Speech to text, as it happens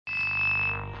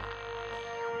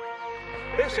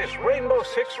This is Rainbow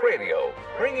Six Radio,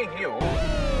 bringing you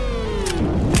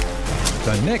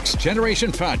the Next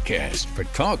Generation Podcast for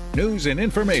talk, news, and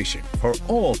information for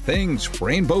all things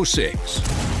Rainbow Six.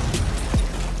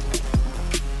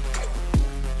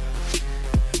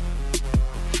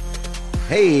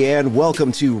 Hey, and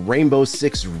welcome to Rainbow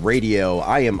Six Radio.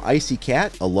 I am Icy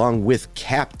Cat, along with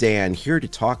Cap Dan, here to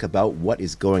talk about what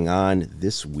is going on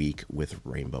this week with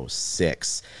Rainbow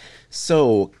Six.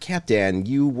 So, Cap Dan,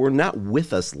 you were not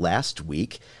with us last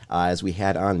week, as we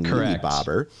had on Mimi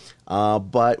Bobber,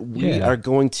 but we are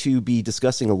going to be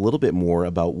discussing a little bit more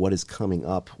about what is coming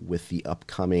up with the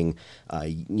upcoming,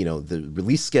 the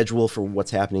release schedule for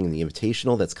what's happening in the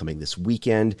Invitational that's coming this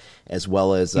weekend, as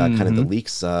well as kind of the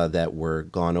leaks that were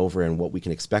gone over and what we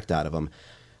can expect out of them.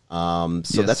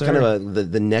 That's kind of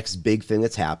the next big thing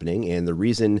that's happening. And the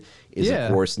reason is, of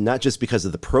course, not just because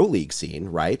of the Pro League scene,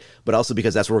 right? But also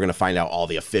because that's where we're going to find out all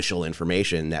the official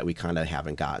information that we kind of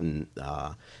haven't gotten,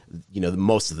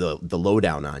 most of the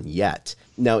lowdown on yet.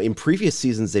 Now, in previous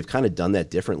seasons, they've kind of done that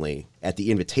differently. At the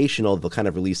Invitational, they'll kind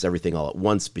of release everything all at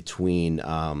once between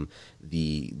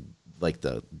the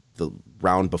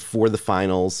round before the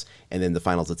finals and then the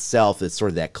finals itself. It's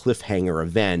sort of that cliffhanger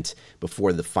event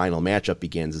before the final matchup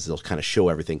begins, as they'll kind of show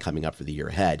everything coming up for the year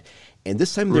ahead. And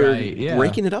this time they're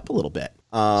breaking it up a little bit.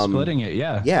 Splitting it,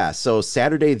 Yeah, so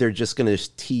Saturday they're just going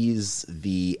to tease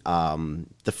the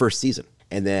first season.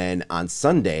 And then on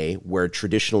Sunday, where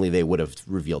traditionally they would have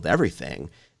revealed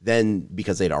everything, then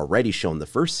because they'd already shown the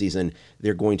first season,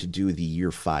 they're going to do the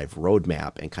year 5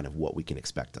 roadmap and kind of what we can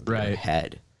expect on the year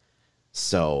ahead.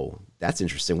 So that's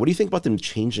interesting. What do you think about them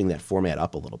changing that format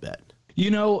up a little bit?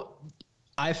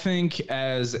 I think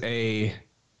as a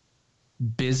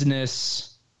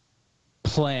business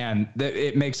plan, that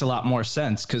it makes a lot more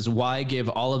sense, because why give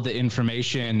all of the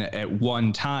information at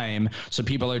one time so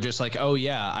people are just like, oh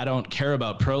yeah, I don't care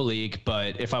about Pro League,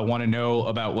 but if I want to know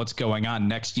about what's going on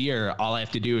next year, all I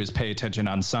have to do is pay attention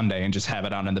on Sunday and just have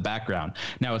it on in the background.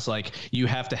 Now it's like you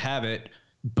have to have it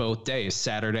both days,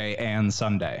 Saturday and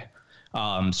Sunday.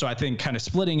 So I think kind of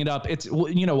splitting it up, it's,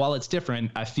 while it's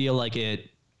different, I feel like it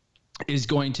is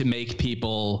going to make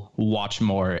people watch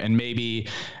more, and maybe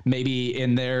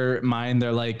in their mind,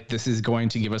 they're like, this is going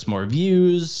to give us more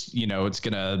views. It's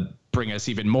going to bring us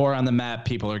even more on the map.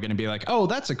 People are going to be like, oh,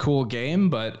 that's a cool game,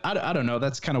 but I don't know.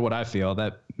 That's kind of what I feel.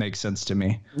 That makes sense to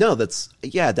me. No, that's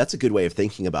a good way of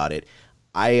thinking about it.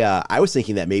 I was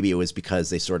thinking that maybe it was because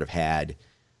they sort of had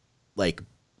like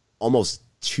almost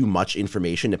too much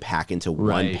information to pack into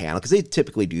one panel, because they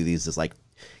typically do these as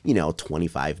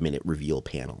 25-minute reveal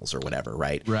panels or whatever,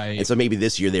 right? And so maybe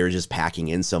this year they were just packing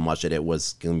in so much that it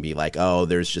was going to be like, oh,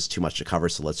 there's just too much to cover,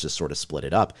 so let's just sort of split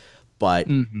it up. But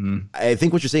I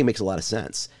think what you're saying makes a lot of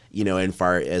sense, and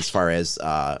as far as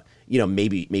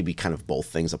maybe kind of both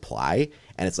things apply.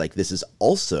 And it's like, this is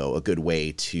also a good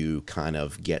way to kind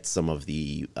of get some of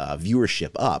the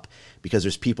viewership up, because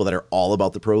there's people that are all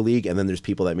about the Pro League, and then there's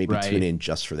people that maybe tune in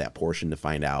just for that portion to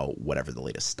find out whatever the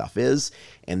latest stuff is.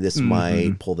 And this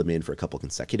might pull them in for a couple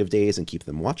consecutive days and keep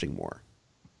them watching more.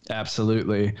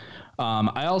 Absolutely.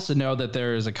 I also know that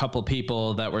there's a couple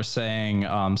people that were saying,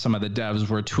 some of the devs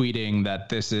were tweeting that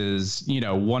this is,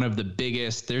 one of the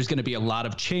biggest. There's going to be a lot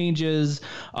of changes.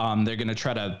 They're going to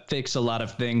try to fix a lot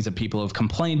of things that people have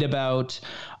complained about.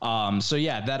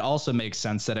 That also makes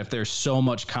sense, that if there's so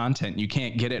much content, you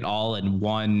can't get it all in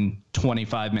one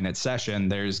 25-minute session.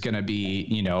 There's going to be,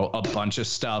 a bunch of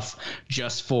stuff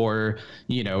just for,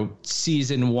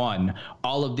 season 1.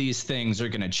 All of these things are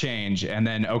going to change. And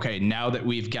then, okay, now that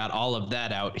we've got all of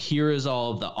that out, here is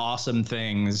all of the awesome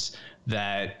things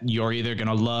that you're either going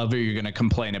to love or you're going to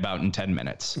complain about in 10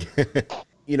 minutes.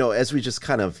 As we just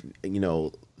kind of,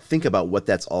 think about what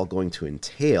that's all going to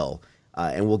entail,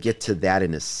 and we'll get to that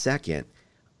in a second.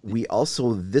 We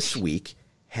also this week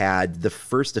had the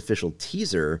first official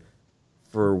teaser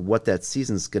for what that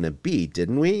season's going to be,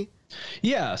 didn't we?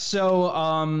 Yeah.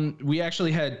 So we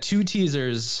actually had 2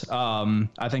 teasers.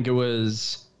 I think it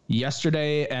was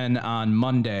yesterday and on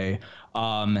Monday.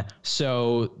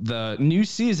 So the new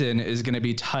season is going to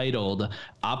be titled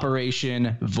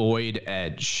Operation Void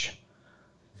Edge.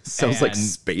 Sounds like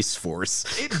Space Force.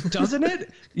 Doesn't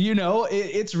it?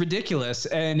 It's ridiculous.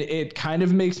 And it kind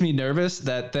of makes me nervous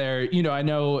that they're, I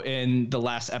know in the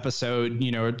last episode,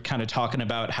 kind of talking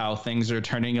about how things are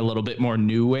turning a little bit more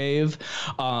new wave,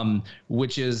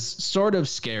 which is sort of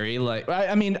scary. Like,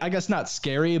 I guess not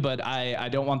scary, but I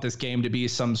don't want this game to be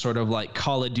some sort of like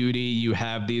Call of Duty. You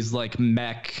have these like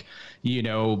mech,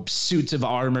 suits of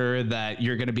armor that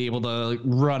you're going to be able to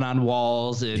run on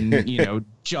walls and,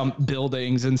 jump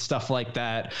buildings and stuff like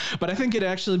that. But I think it'd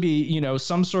actually be,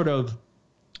 some sort of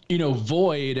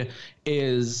void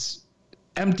is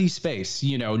empty space,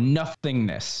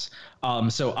 nothingness.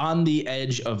 So on the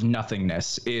edge of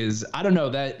nothingness is, I don't know,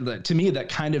 that to me, that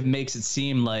kind of makes it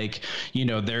seem like,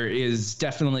 there is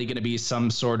definitely going to be some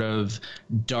sort of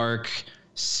dark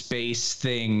space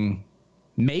thing.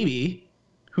 Maybe,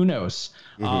 who knows?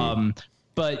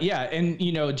 But yeah, and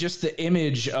just the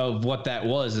image of what that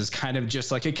was is kind of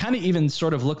just like, it kind of even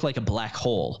sort of looked like a black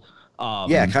hole.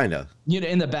 Yeah, kind of.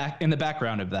 In the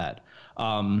background of that.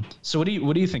 So what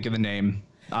do you think of the name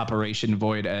Operation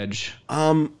Void Edge?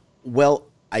 Well,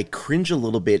 I cringe a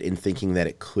little bit in thinking that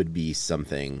it could be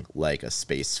something like a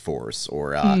Space Force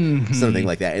or something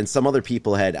like that. And some other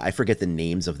people I forget the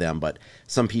names of them, but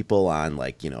some people on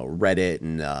Reddit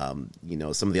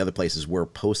and, some of the other places were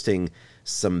posting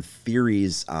some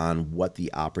theories on what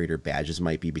the operator badges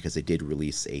might be, because they did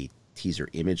release a teaser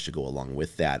image to go along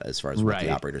with that as far as what the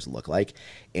operators look like.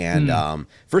 And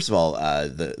first of all,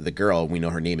 the girl, we know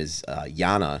her name is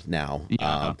Yana now.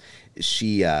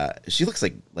 She looks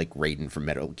like Raiden from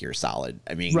Metal Gear Solid.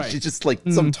 I mean, she's just like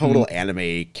some total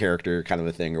anime character kind of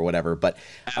a thing or whatever. But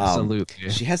absolutely,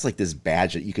 she has like this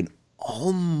badge that you can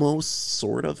almost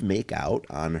sort of make out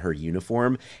on her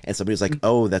uniform. And somebody's like,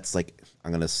 oh, that's like, I'm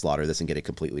going to slaughter this and get it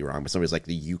completely wrong. But somebody's like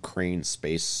the Ukraine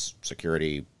Space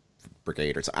Security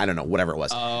Brigade or something. I don't know, whatever it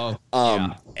was.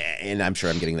 And I'm sure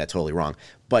I'm getting that totally wrong.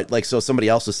 But so somebody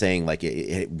else was saying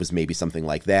it was maybe something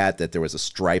like that there was a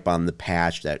stripe on the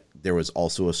patch, that there was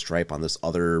also a stripe on this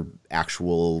other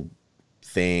actual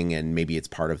thing, and maybe it's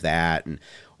part of that. And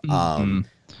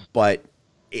but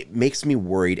it makes me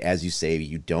worried, as you say,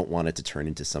 you don't want it to turn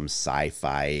into some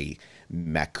sci-fi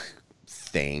mech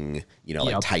thing,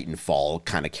 like Titanfall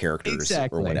kind of characters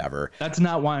or whatever. That's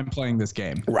not why I'm playing this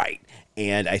game. Right.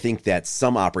 And I think that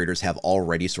some operators have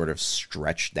already sort of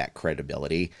stretched that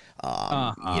credibility.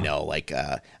 I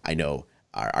know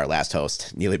our last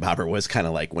host, Neely Bobber, was kind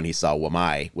of like when he saw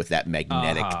Wamai with that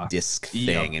magnetic disc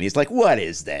thing. And he's like, what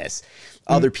is this?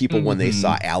 Other people, when they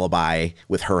saw Alibi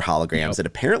with her holograms, and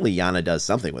apparently Yana does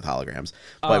something with holograms.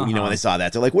 But, when they saw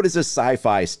that, they're like, what is this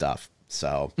sci-fi stuff?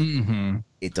 So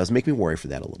it does make me worry for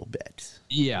that a little bit.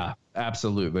 Yeah,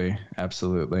 absolutely.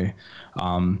 Absolutely.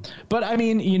 But I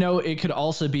mean, it could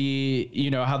also be,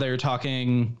 how they're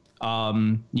talking,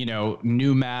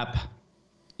 new map.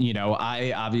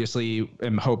 I obviously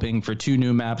am hoping for 2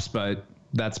 new maps, but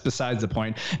that's besides the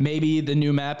point. Maybe the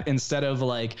new map, instead of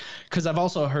because I've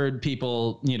also heard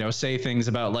people, say things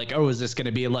about oh, is this going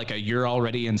to be like a you're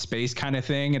already in space kind of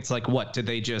thing? It's like, what, did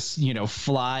they just,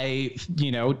 fly,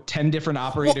 10 different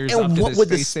operators up to what would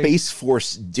the station? Space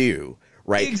Force do?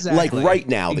 Right. Exactly. Like right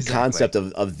now, the concept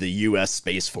of the U.S.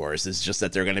 Space Force is just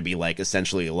that they're going to be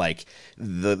essentially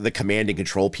the command and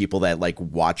control people that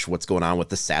watch what's going on with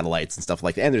the satellites and stuff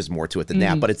like that. And there's more to it than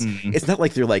that. But it's not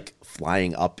like they're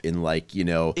flying up in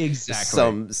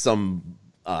some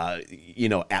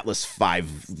Atlas V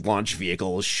launch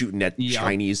vehicle shooting at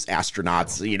Chinese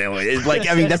astronauts.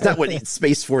 I mean, that's not what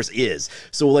Space Force is.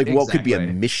 So what could be a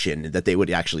mission that they would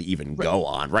actually even go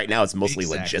on? Right now, it's mostly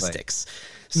logistics.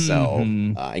 So,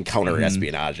 and counter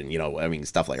espionage and,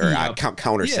 stuff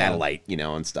counter satellite,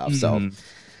 and stuff. So,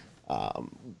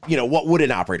 what would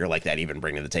an operator like that even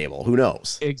bring to the table? Who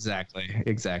knows?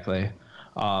 Exactly.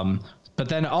 But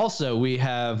then also we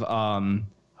have,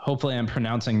 hopefully I'm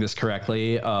pronouncing this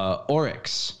correctly,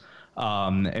 Oryx.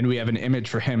 And we have an image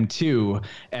for him too.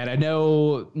 And I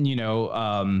know,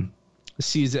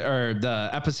 season or the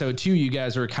episode 2, you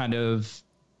guys were kind of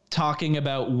talking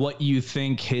about what you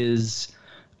think his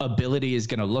ability is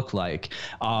going to look like.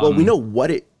 Well, we know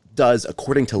what it does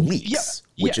according to leaks,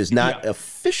 which is not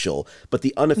official, but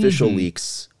the unofficial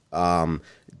leaks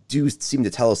do seem to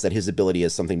tell us that his ability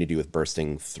has something to do with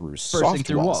bursting through soft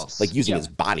walls, using his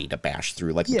body to bash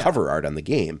through, the cover art on the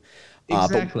game.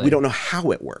 But we don't know how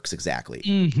it works exactly.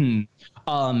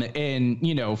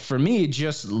 And for me,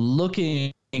 just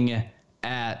looking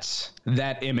at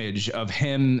that image of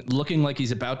him looking like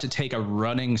he's about to take a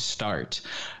running start,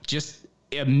 just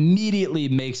immediately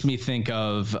makes me think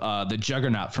of the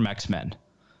Juggernaut from X-Men.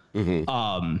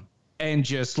 And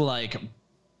just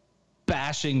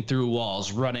bashing through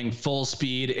walls, running full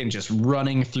speed and just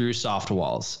running through soft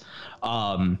walls.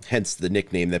 Hence the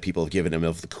nickname that people have given him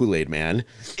of the Kool-Aid Man.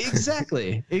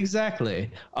 Exactly.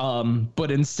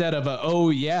 But instead of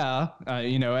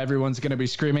everyone's going to be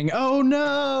screaming, oh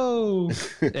no.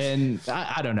 And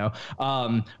I don't know.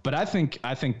 But I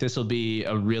think this will be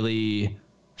a really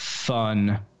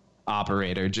fun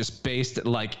operator, just based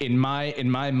in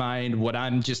my mind, what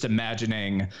I'm just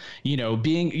imagining,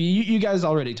 being, you guys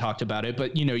already talked about it,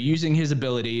 but using his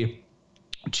ability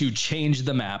to change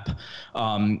the map.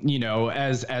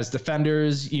 As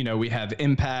defenders, we have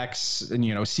impacts and,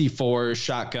 C4s,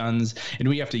 shotguns, and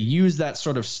we have to use that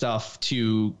sort of stuff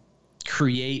to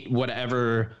create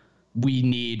whatever we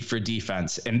need for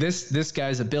defense. And this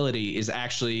guy's ability is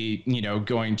actually,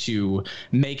 going to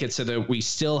make it so that we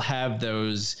still have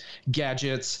those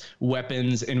gadgets,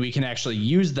 weapons, and we can actually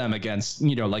use them against,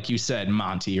 like you said,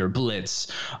 Monty or Blitz,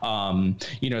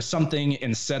 something,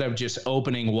 instead of just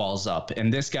opening walls up.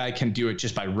 And this guy can do it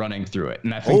just by running through it.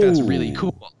 And I think that's really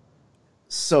cool.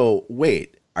 So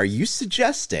wait, are you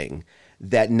suggesting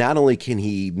that not only can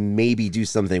he maybe do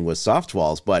something with soft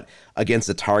walls, but against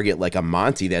a target like a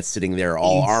Monty that's sitting there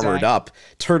all armored up,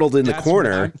 turtled in the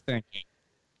corner,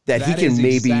 that he can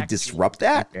maybe disrupt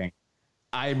that?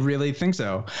 I really think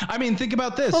so. I mean, think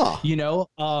about this,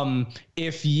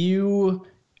 if you,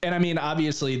 and I mean,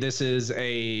 obviously this is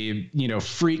a,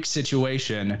 freak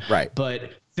situation, right?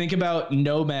 But think about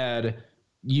Nomad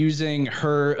using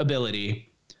her ability,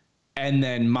 and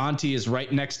then Monty is right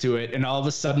next to it, and all of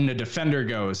a sudden a defender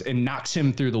goes and knocks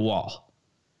him through the wall.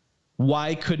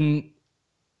 Why couldn't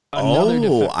another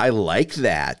defender? I like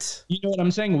that. You know what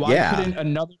I'm saying? Why couldn't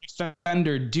another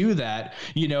defender do that?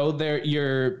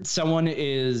 Someone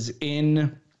is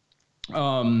in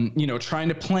trying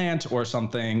to plant or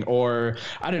something, or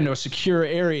I don't know, secure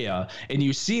area, and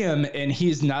you see him and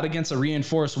he's not against a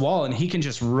reinforced wall and he can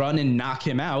just run and knock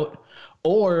him out.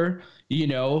 Or,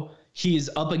 he's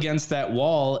up against that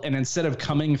wall, and instead of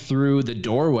coming through the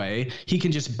doorway, he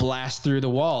can just blast through the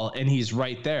wall, and he's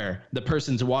right there. The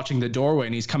person's watching the doorway,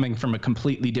 and he's coming from a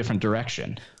completely different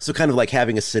direction. So kind of like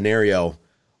having a scenario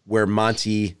where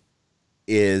Monty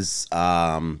is,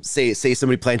 say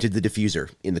somebody planted the diffuser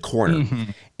in the corner,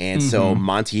 and so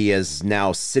Monty is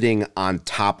now sitting on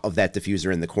top of that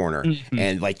diffuser in the corner,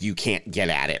 and like you can't get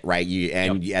at it, right?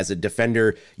 As a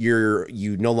defender,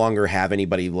 you no longer have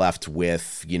anybody left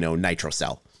with nitro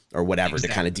cell or whatever to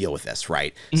kind of deal with this,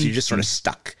 right? So you're just sort of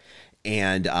stuck,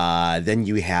 and then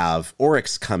you have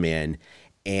Oryx come in,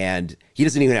 and he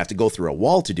doesn't even have to go through a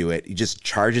wall to do it. He just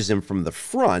charges him from the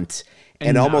front.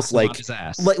 And almost like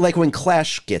when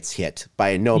Clash gets hit by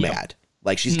a Nomad,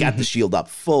 like she's got the shield up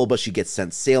full, but she gets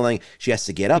sent sailing. She has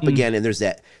to get up again, and there's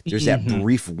that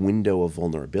brief window of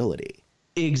vulnerability.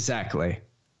 Exactly.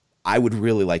 I would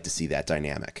really like to see that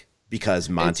dynamic, because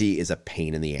Monty is a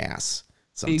pain in the ass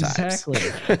sometimes. Exactly.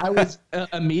 I was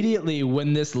immediately,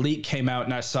 when this leak came out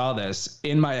and I saw this,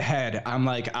 in my head, I'm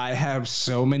like, I have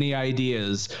so many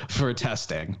ideas for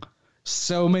testing.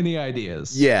 So many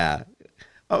ideas. Yeah.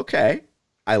 Okay.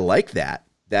 I like that.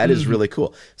 That is really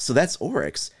cool. So that's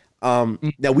Oryx. Now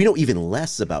we know even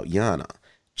less about Yana.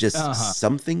 Just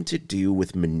something to do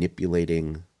with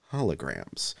manipulating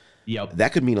holograms. Yep.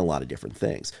 That could mean a lot of different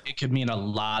things. It could mean a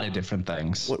lot of different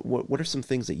things. What are some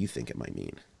things that you think it might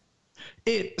mean?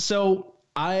 So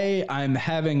I'm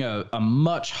having a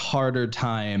much harder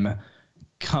time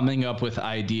coming up with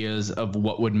ideas of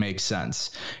what would make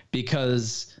sense,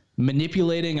 because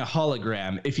manipulating a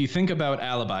hologram, if you think about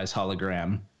Alibi's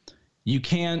hologram, you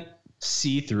can't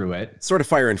see through it. Sort of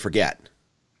fire and forget.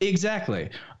 Exactly.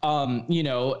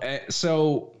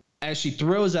 So as she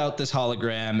throws out this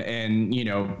hologram, and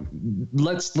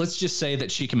let's just say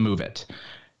that she can move it.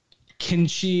 Can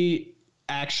she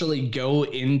actually go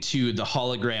into the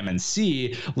hologram and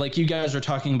see, like you guys are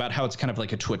talking about how it's kind of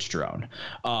like a Twitch drone?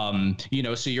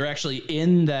 So you're actually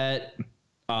in that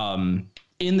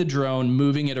in the drone,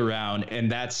 moving it around,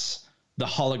 and that's the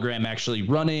hologram actually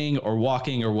running or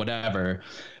walking or whatever.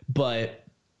 But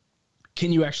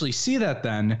can you actually see that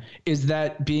then? Is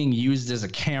that being used as a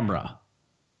camera?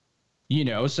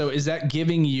 So is that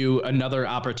giving you another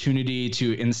opportunity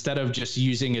to, instead of just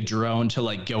using a drone to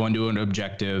like go into an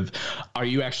objective, are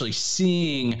you actually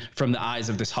seeing from the eyes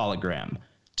of this hologram?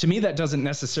 To me, that doesn't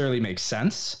necessarily make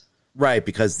sense. Right,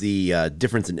 because the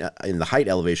difference in the height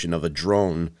elevation of a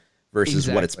drone versus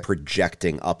what it's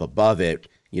projecting up above it,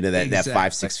 that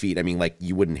 5-6 feet. I mean, like,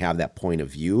 you wouldn't have that point of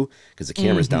view because the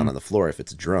camera's down on the floor if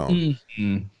it's a drone.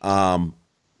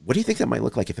 What do you think that might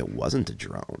look like if it wasn't a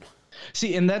drone?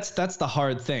 See, and that's the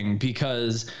hard thing,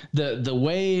 because the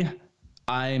way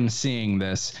I'm seeing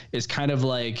this is kind of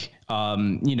like, to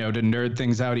nerd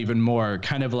things out even more,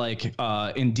 kind of like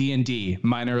in D&D,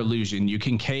 Minor Illusion. You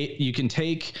can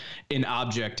take an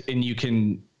object and you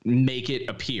can make it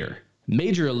appear.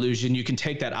 major illusion, you can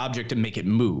take that object and make it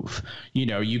move. You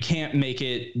know, you can't make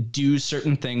it do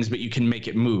certain things, but you can make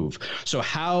it move. So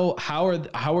how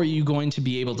are you going to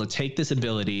be able to take this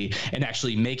ability and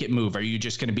actually make it move? Are you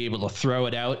just going to be able to throw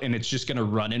it out and it's just going to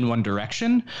run in one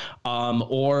direction?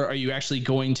 Or are you actually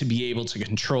going to be able to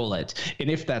control it?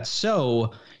 And if that's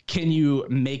so, can you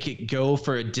make it go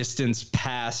for a distance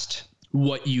past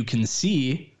what you can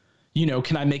see? You know,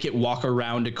 can I make it walk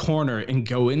around a corner and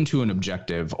go into an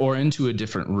objective or into a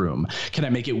different room? Can I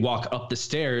make it walk up the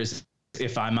stairs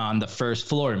if I'm on the first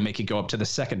floor and make it go up to the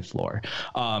second floor?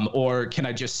 Or can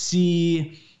I just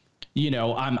see, you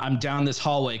know, I'm down this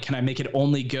hallway. Can I make it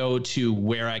only go to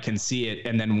where I can see it?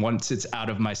 And then once it's out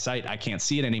of my sight, I can't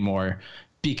see it anymore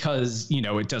because, you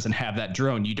know, it doesn't have that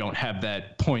drone. You don't have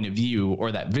that point of view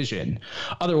or that vision.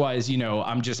 Otherwise, you know,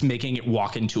 I'm just making it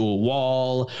walk into a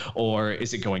wall, or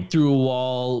is it going through a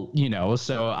wall? You know,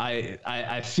 so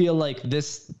I feel like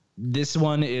this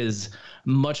one is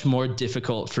much more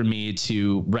difficult for me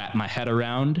to wrap my head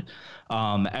around,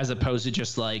 as opposed to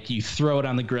just like you throw it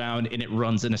on the ground and it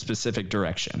runs in a specific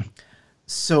direction.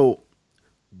 So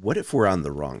what if we're on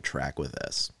the wrong track with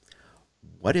this?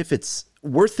 What if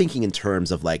we're thinking in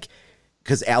terms of like,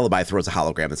 because Alibi throws a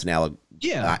hologram, it's an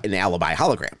Alibi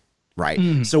hologram, right?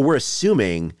 Mm-hmm. So we're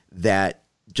assuming that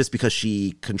just because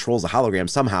she controls a hologram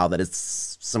somehow, that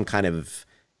it's some kind of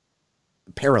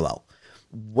parallel.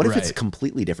 What if it's a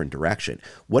completely different direction?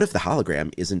 What if the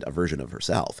hologram isn't a version of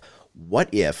herself? What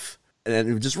if,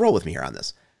 and just roll with me here on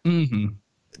this,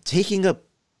 taking a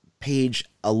page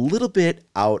a little bit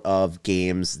out of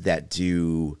games that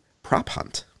do prop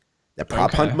hunt. That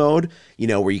prop hunt mode, you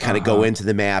know, where you kind of go into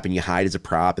the map and you hide as a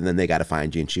prop and then they got to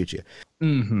find you and shoot you.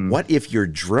 What if your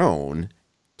drone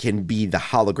can be the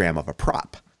hologram of a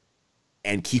prop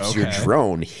and keeps your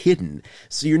drone hidden?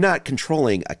 So you're not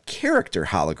controlling a character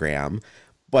hologram,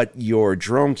 but your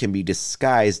drone can be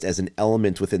disguised as an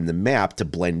element within the map to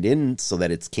blend in so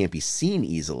that it can't be seen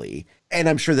easily. And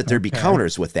I'm sure that there'd be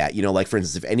counters with that. You know, like, for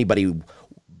instance, if anybody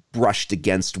brushed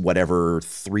against whatever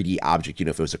 3D object, you know,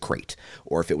 if it was a crate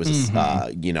or if it was,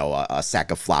 you know, a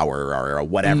sack of flour or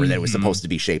whatever that it was supposed to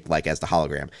be shaped like as the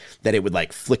hologram, that it would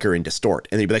like flicker and distort.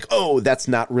 And they'd be like, oh, that's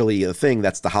not really a thing.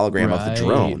 That's the hologram of the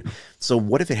drone. So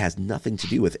what if it has nothing to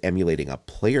do with emulating a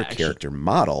player character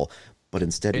model, but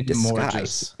instead a disguise? More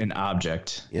just an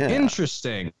object. Yeah.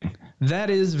 Interesting. That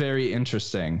is very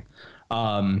interesting.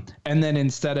 And then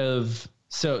instead of,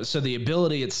 so the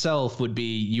ability itself would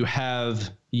be you have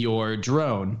your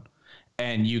drone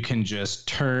and you can just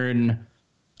turn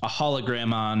a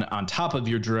hologram on top of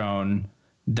your drone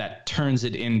that turns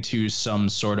it into some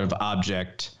sort of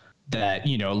object that,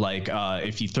 you know, like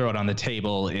if you throw it on the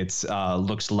table, it's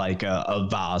looks like a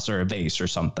vase or a vase or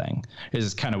something,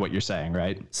 is kind of what you're saying,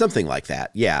 right? Something like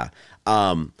that. Yeah.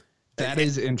 That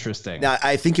is interesting. Now,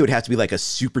 I think it would have to be like a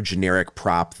super generic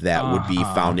prop that would be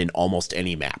found in almost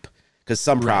any map. Because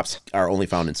some props are only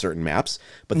found in certain maps,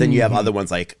 but then you have other ones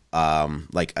like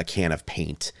a can of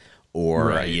paint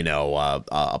or you know,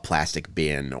 a plastic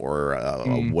bin or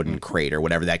a wooden crate or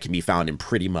whatever that can be found in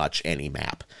pretty much any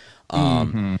map.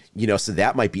 You know, so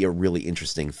that might be a really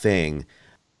interesting thing.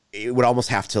 It would almost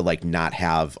have to like not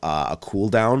have a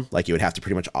cooldown. Like it would have to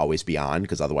pretty much always be on,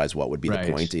 because otherwise what would be the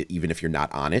point, even if you're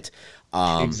not on it?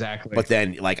 Exactly. But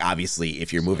then like, obviously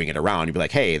if you're moving it around, you'd be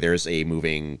like, hey, there's a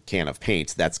moving can of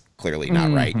paint. That's clearly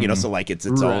not right. You know, so like it's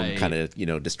its own kind of, you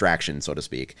know, distraction, so to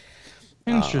speak.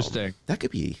 Interesting. That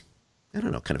could be, I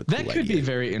don't know, kind of a cool idea. That could be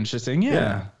very interesting.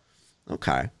 Yeah.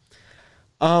 Okay.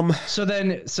 So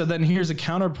then here's a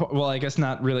counterpoint. Well, I guess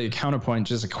not really a counterpoint,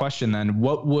 just a question then.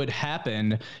 What would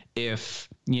happen if,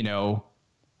 you know,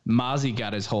 Mozzie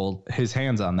got his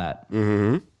hands on that?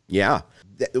 Yeah.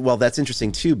 Well, that's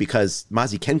interesting too, because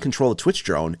Mozzie can control a Twitch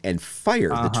drone and fire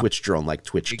the Twitch drone like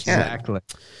Twitch can. Exactly.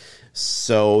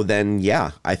 So then,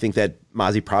 yeah, I think that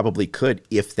Mozzie probably could,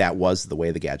 if that was the way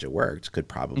the gadget worked, could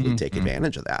probably take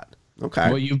advantage of that. Okay.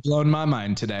 Well, you've blown my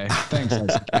mind today. Thanks,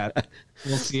 Cat.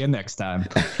 We'll see you next time.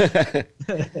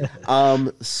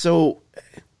 So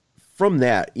from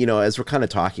that, you know, as we're kind of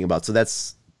talking about, so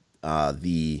that's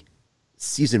the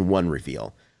season 1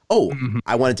 reveal. Oh,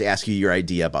 I wanted to ask you your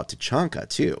idea about Tachanka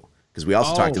too, because we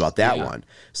also talked about that one.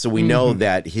 So we know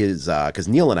that his, because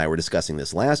Neil and I were discussing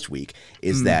this last week,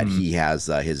 is that he has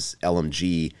his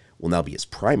LMG will now be his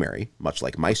primary, much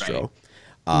like Maestro.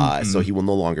 So he will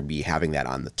no longer be having that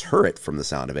on the turret from the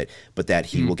sound of it, but that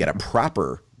he will get a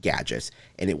proper gadget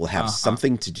and it will have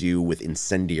something to do with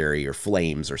incendiary or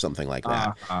flames or something like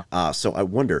that. So I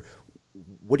wonder,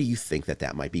 what do you think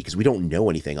that might be? Because we don't know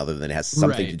anything other than it has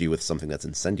something to do with something that's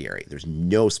incendiary. There's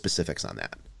no specifics on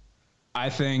that. I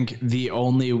think the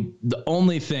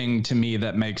only thing to me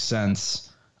that makes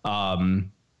sense,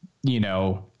 you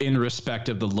know, in respect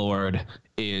of the Lord,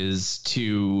 is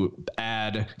to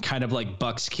add kind of like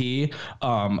Buck's key,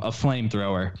 a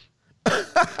flamethrower.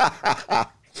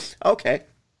 Okay.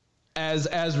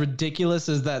 As ridiculous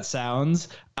as that sounds,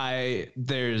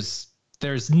 there's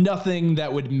nothing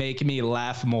that would make me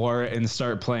laugh more and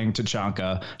start playing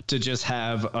Tachanka to just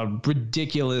have a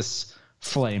ridiculous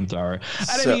flamethrower.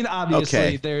 And I mean,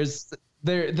 obviously, there's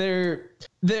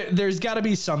got to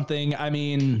be something. I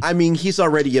mean, he's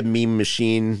already a meme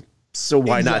machine, so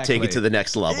why not take it to the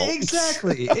next level?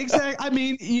 Exactly. I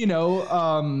mean, you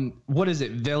know, what is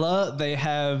it? Villa, they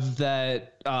have that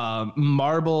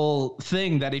marble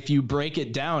thing that if you break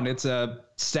it down, it's a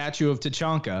statue of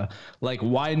Tachanka. Like,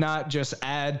 why not just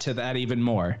add to that even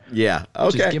more? Yeah.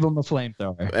 Okay. Just give him a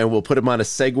flamethrower. And we'll put him on a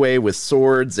Segway with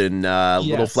swords and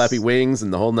little flappy wings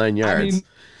and the whole 9 yards. I mean,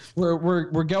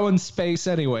 we're going space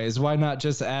anyways. Why not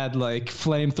just add like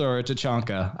flamethrower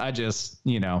Tachanka? I just,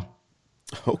 you know.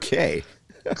 Okay.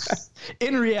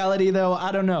 In reality, though,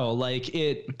 I don't know. Like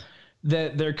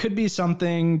that there could be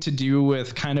something to do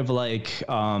with kind of like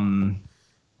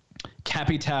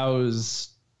Capitão's,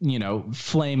 you know,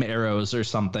 flame arrows or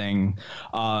something.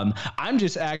 I'm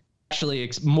just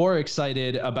actually more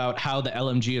excited about how the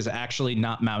LMG is actually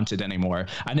not mounted anymore.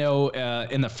 I know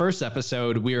in the first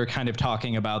episode we were kind of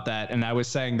talking about that, and I was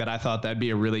saying that I thought that'd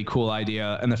be a really cool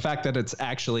idea, and the fact that it's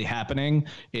actually happening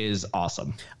is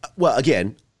awesome. Well,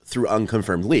 again, through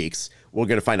unconfirmed leaks, we're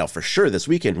going to find out for sure this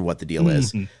weekend what the deal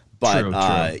is. But, True.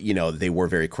 you know, they were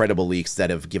very credible leaks that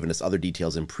have given us other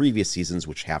details in previous seasons,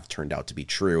 which have turned out to be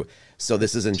true. So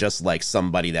this isn't just like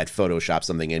somebody that photoshopped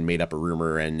something and made up a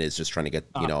rumor and is just trying to get,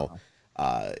 you know,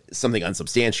 something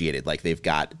unsubstantiated. Like, they've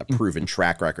got a proven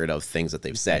track record of things that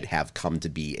they've said have come to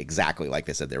be exactly like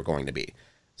they said they were going to be.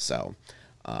 So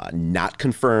not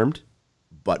confirmed,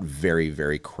 but very,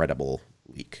 very credible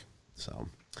leak. So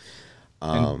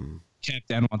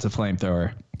Captain wants a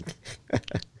flamethrower.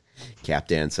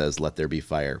 Captain says, "Let there be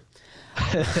fire."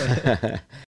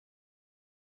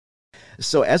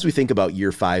 So as we think about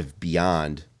year 5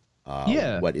 beyond,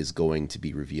 what is going to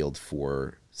be revealed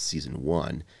for season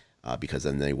 1, because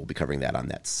then they will be covering that on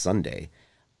that Sunday.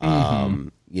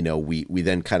 You know, we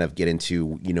then kind of get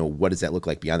into, you know, what does that look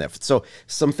like beyond that? So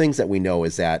some things that we know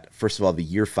is that, first of all, the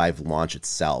year 5 launch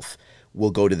itself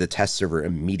will go to the test server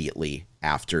immediately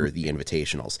after the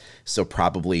invitationals. So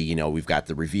probably, you know, we've got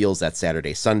the reveals that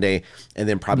Saturday, Sunday, and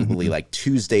then probably like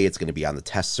Tuesday, it's going to be on the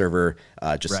test server,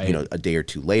 you know, a day or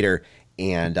two later.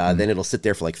 And then it'll sit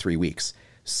there for like 3 weeks.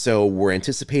 So we're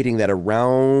anticipating that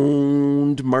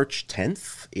around March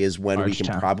 10th is when we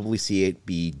can probably see it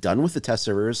be done with the test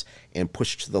servers and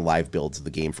pushed to the live builds of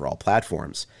the game for all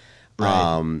platforms.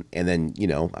 And then, you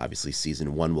know, obviously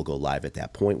season 1 will go live at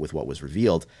that point with what was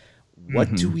revealed.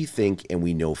 What do we think? And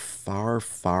we know far,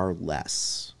 far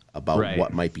less about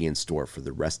what might be in store for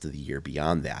the rest of the year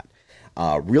beyond that.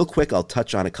 Real quick, I'll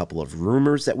touch on a couple of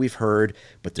rumors that we've heard,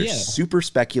 but they're super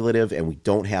speculative and we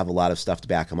don't have a lot of stuff to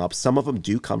back them up. Some of them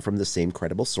do come from the same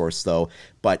credible source, though,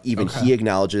 but even he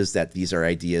acknowledges that these are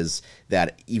ideas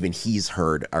that even he's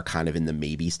heard are kind of in the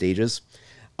maybe stages.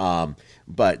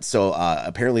 But so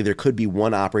apparently there could be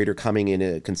one operator coming in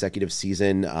a consecutive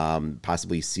season,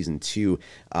 possibly season 2,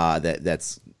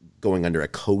 that's going under a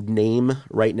code name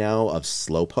right now of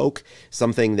Slowpoke,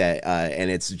 something that,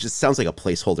 and it's just sounds like a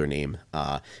placeholder name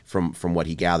from what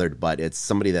he gathered, but it's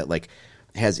somebody that like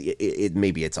has it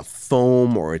maybe it's a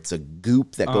foam or it's a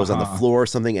goop that goes on the floor or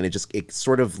something, and it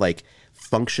sort of like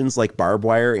functions like barbed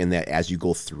wire in that as you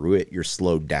go through it, you're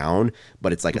slowed down,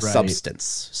 but it's like a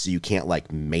substance. So you can't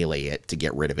like melee it to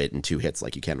get rid of it in 2 hits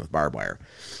like you can with barbed wire.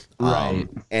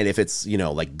 And if it's, you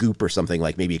know, like goop or something,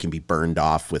 like maybe it can be burned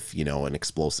off with, you know, an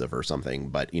explosive or something,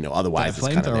 but, you know, otherwise it's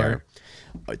kind of there.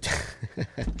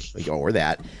 Or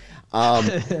that.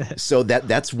 So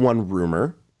that's one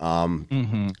rumor.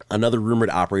 Another rumored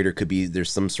operator could be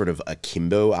there's some sort of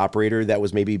akimbo operator that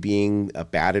was maybe being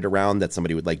batted around, that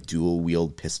somebody would like dual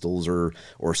wield pistols or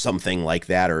something like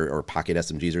that, or pocket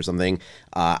SMGs or something.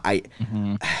 I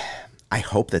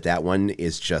hope that one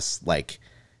is just like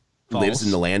false. Lives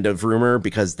in the land of rumor,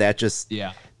 because that just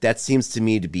that seems to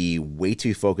me to be way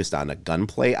too focused on a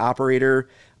gunplay operator.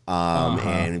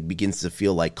 And begins to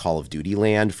feel like Call of Duty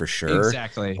land for sure.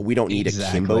 Exactly. We don't need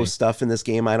akimbo stuff in this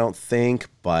game, I don't think,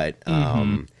 but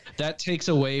that takes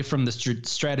away from the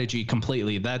strategy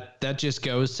completely. That just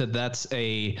goes to that's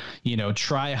a, you know,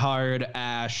 try hard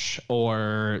Ash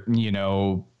or, you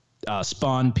know,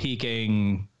 spawn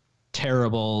peeking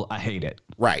terrible. I hate it.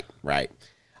 Right.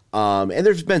 And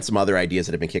there's been some other ideas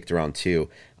that have been kicked around too.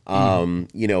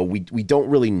 You know, we don't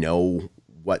really know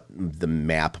what the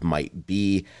map might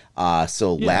be.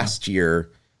 So last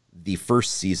year, the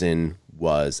first season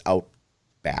was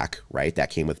Outback, right? That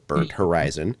came with Burnt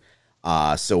Horizon.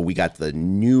 So we got the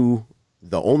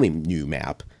only new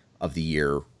map of the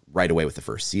year right away with the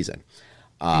first season.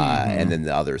 And then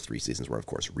the other 3 seasons were, of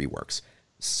course, reworks.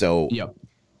 So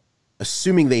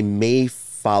assuming they may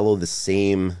follow the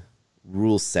same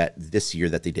rule set this year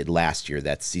that they did last year,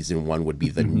 that season 1 would be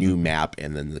the new map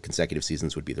and then the consecutive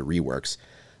seasons would be the reworks.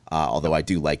 Although I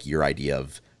do like your idea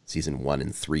of season 1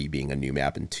 and 3 being a new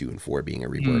map and 2 and 4 being a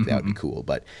rework. That would be cool,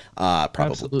 but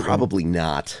probably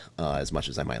not as much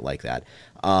as I might like that.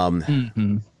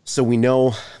 So we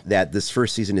know that this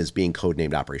first season is being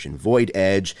codenamed Operation Void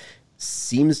Edge.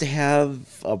 Seems to have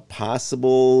a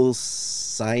possible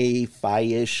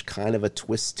sci-fi-ish kind of a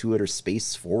twist to it, or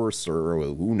Space Force, or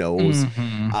who knows.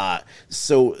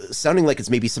 So sounding like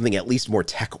it's maybe something at least more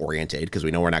tech-oriented, because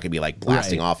we know we're not going to be like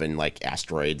blasting off in like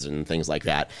asteroids and things like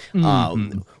that.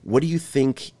 What do you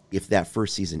think, if that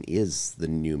first season is the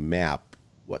new map,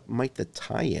 what might the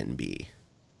tie-in be?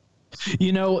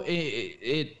 You know,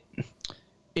 it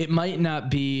might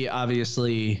not be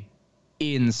obviously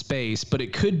in space, but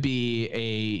it could be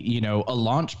a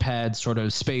launch pad sort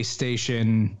of space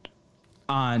station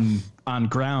on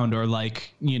ground, or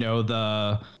like, you know,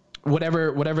 the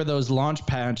whatever those launch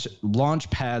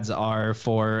pads are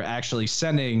for actually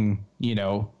sending, you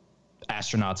know,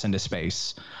 astronauts into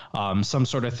space. Some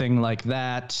sort of thing like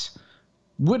that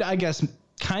would, I guess,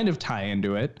 kind of tie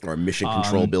into it. Or a mission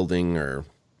control building or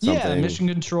something. Yeah, mission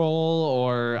control,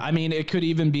 or I mean, it could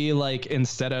even be like,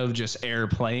 instead of just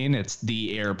airplane, it's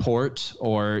the airport,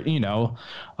 or, you know,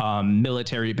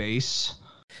 military base.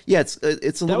 Yeah,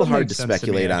 it's a little hard to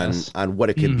speculate on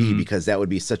what it could be, because that would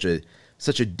be such a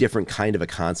different kind of a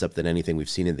concept than anything we've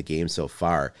seen in the game so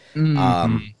far.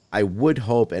 I would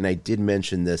hope, and I did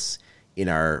mention this in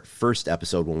our first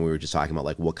episode when we were just talking about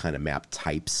like what kind of map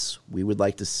types we would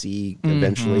like to see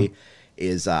eventually,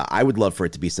 is I would love for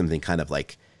it to be something kind of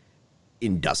like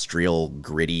industrial,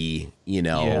 gritty, you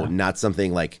know, not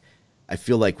something like, I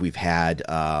feel like we've had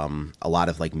a lot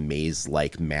of like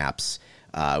maze-like maps,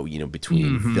 you know,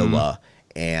 between Villa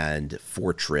and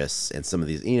Fortress and some of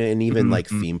these, you know, and even like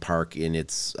Theme Park in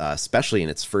its, especially in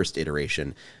its first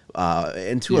iteration,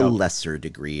 and to a lesser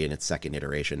degree in its second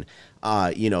iteration,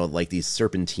 you know, like these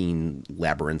serpentine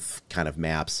labyrinth kind of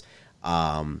maps.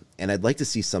 And I'd like to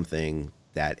see something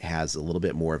that has a little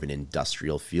bit more of an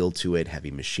industrial feel to it,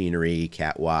 heavy machinery,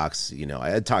 catwalks. You know, I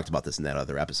had talked about this in that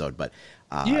other episode, but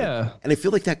and I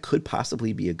feel like that could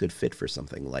possibly be a good fit for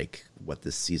something like what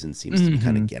this season seems to be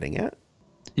kind of getting at.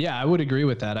 Yeah, I would agree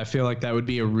with that. I feel like that would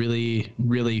be a really,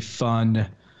 really fun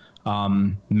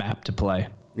map to play.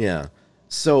 Yeah.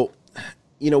 So,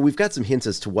 you know, we've got some hints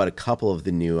as to what a couple of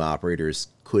the new operators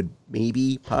could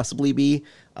possibly be.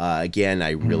 Again,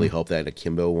 I really hope that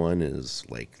Akimbo one is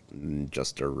like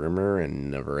just a rumor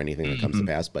and never anything that comes to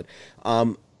pass. But,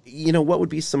 you know, what would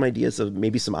be some ideas of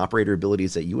maybe some operator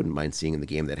abilities that you wouldn't mind seeing in the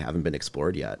game that haven't been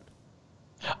explored yet?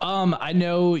 I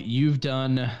know you've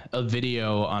done a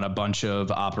video on a bunch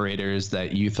of operators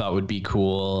that you thought would be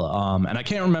cool. And I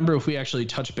can't remember if we actually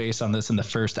touched base on this in the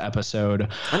first episode.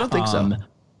 I don't think so.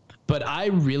 But I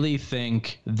really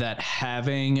think that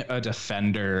having a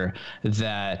defender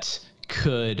that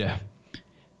could,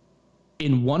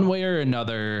 in one way or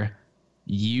another,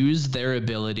 use their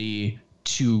ability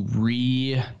to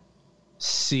re-seal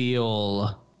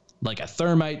like a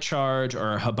thermite charge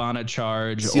or a Hibana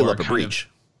charge, seal or up a breach.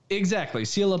 Exactly,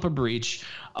 seal up a breach.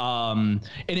 And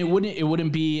it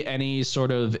wouldn't be any sort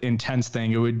of intense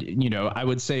thing. It would, you know, I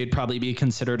would say it'd probably be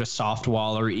considered a soft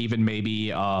wall, or even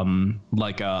maybe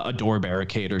like a door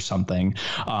barricade or something.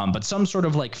 But some sort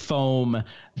of like foam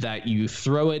that you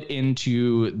throw it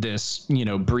into this, you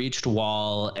know, breached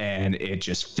wall, and it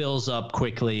just fills up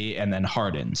quickly and then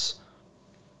hardens.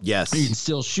 Yes. You can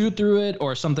still shoot through it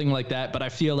or something like that, but I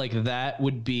feel like that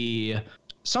would be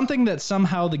something that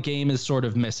somehow the game is sort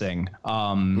of missing.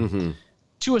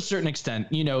 To a certain extent,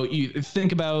 you know, you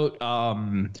think about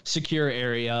secure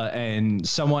area, and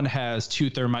someone has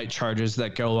 2 thermite charges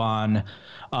that go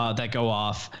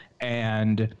off,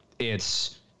 and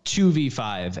it's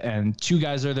 2v5, and 2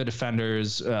 guys are the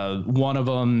defenders. One of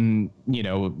them, you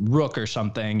know, Rook or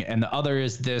something, and the other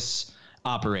is this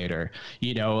operator,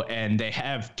 you know, and they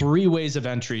have 3 ways of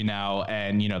entry now,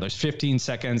 and, you know, there's 15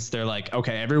 seconds. They're like,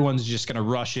 okay, everyone's just gonna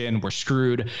rush in, we're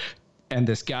screwed. And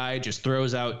this guy just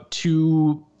throws out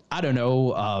 2, I don't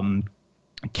know,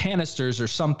 canisters or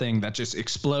something that just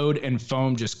explode, and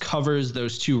foam just covers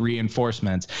those two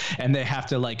reinforcements, and they have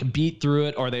to like beat through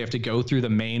it, or they have to go through the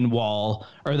main wall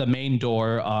or the main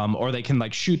door, or they can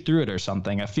like shoot through it or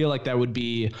something. I feel like that would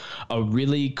be a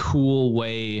really cool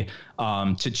way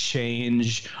to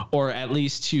change, or at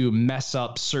least to mess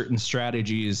up certain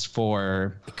strategies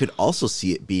for. I could also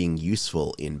see it being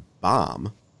useful in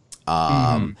bomb,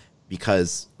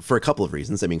 because for a couple of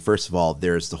reasons. I mean, first of all,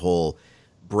 there's the whole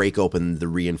break open the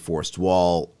reinforced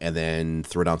wall and then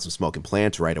throw down some smoke and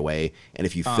plant right away. And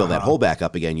if you fill that hole back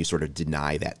up again, you sort of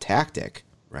deny that tactic,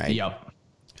 right? Yep.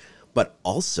 But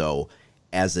also,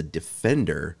 as a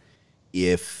defender,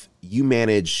 if you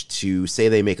manage to, say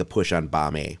they make a push on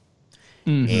bomb A,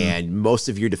 and most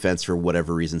of your defense, for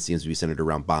whatever reason, seems to be centered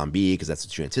around bomb B because that's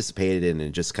what you anticipated, and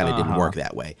it just kind of didn't work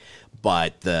that way.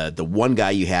 But the one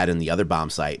guy you had in the other bomb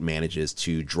site manages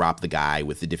to drop the guy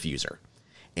with the diffuser.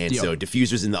 And so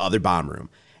diffuser's in the other bomb room.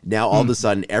 Now, all of a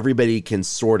sudden, everybody can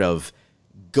sort of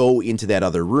go into that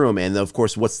other room. And of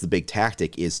course, what's the big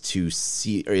tactic is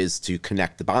to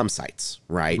connect the bomb sites,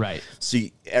 right? Right. So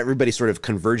everybody sort of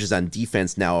converges on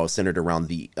defense now, centered around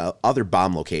the other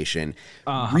bomb location.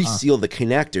 Reseal the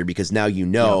connector, because now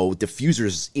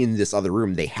diffuser's in this other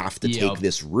room. They have to take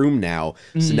this room now.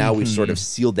 So now we've sort of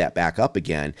sealed that back up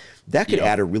again. That could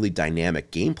add a really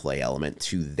dynamic gameplay element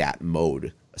to that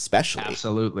mode. Especially.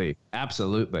 Absolutely.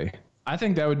 I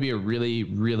think that would be a really,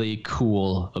 really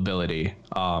cool ability.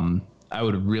 I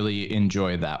would really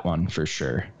enjoy that one for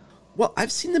sure. Well,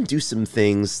 I've seen them do some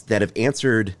things that have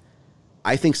answered,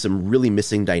 I think, some really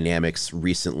missing dynamics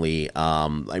recently. I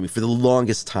mean, for the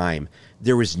longest time,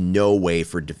 there was no way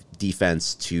for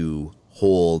defense to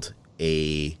hold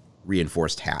a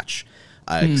reinforced hatch.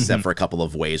 Except for a couple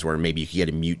of ways where maybe you could get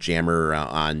a mute jammer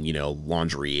on,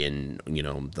 laundry in,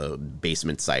 the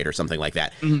basement site or something like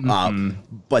that.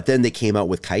 But then they came out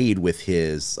with Kaid with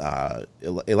his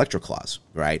Electroclaws,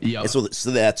 right? Yep. And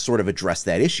so that sort of addressed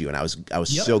that issue, and I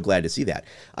was so glad to see that.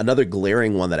 Another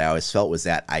glaring one that I always felt was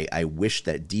that I wish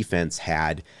that defense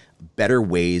had better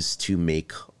ways to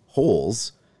make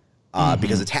holes,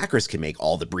 because attackers can make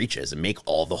all the breaches and make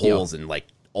all the holes and like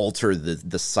alter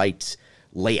the site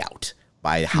layout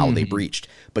by how they breached,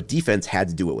 but defense had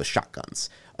to do it with shotguns,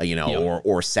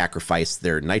 or sacrifice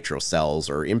their nitro cells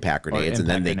or impact grenades, and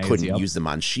then they couldn't use them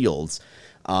on shields.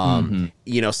 So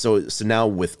now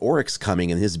with Oryx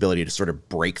coming and his ability to sort of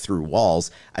break through walls,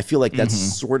 I feel like that's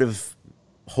sort of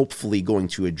hopefully going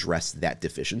to address that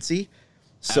deficiency.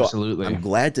 So absolutely. I'm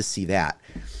glad to see that.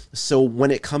 So when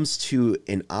it comes to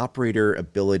an operator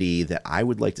ability that I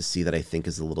would like to see that I think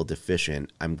is a little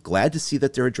deficient, I'm glad to see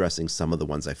that they're addressing some of the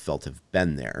ones I felt have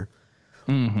been there.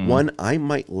 One I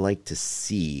might like to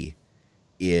see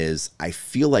is, I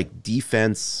feel like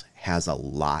defense has a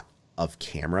lot of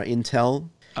camera intel,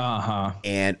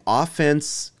 and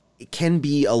offense can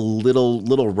be a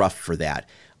little rough for that.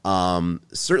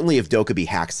 Certainly if Dokkaebi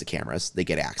hacks the cameras, they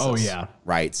get access. Oh yeah.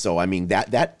 Right. So I mean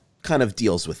that kind of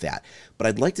deals with that. But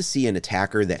I'd like to see an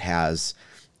attacker that has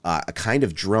a kind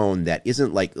of drone that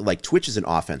isn't like Twitch is an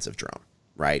offensive drone,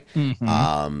 right? And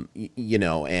I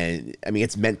mean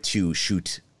it's meant to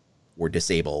shoot or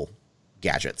disable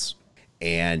gadgets.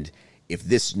 And if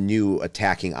this new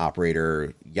attacking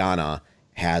operator Yana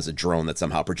has a drone that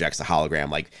somehow projects a hologram,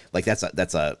 like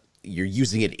that's a you're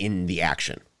using it in the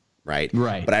action. Right.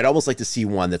 But I'd almost like to see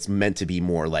one that's meant to be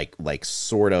more like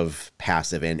sort of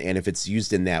passive. And if it's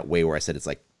used in that way where I said it's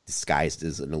like disguised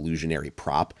as an illusionary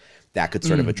prop, that could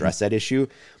sort of address that issue.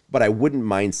 But I wouldn't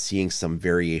mind seeing some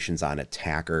variations on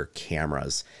attacker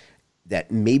cameras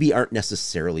that maybe aren't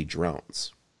necessarily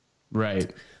drones.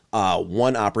 Right.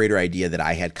 One operator idea that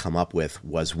I had come up with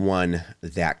was one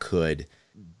that could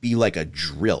be like a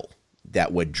drill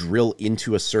that would drill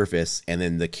into a surface, and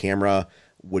then the camera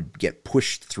would get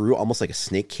pushed through almost like a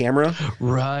snake camera.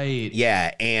 Right.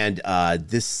 Yeah. And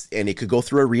it could go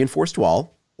through a reinforced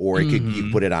wall, or you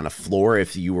could put it on a floor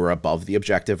if you were above the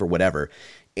objective or whatever.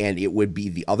 And it would be,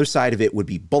 the other side of it would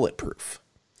be bulletproof,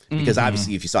 because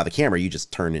obviously if you saw the camera, you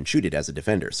just turn and shoot it as a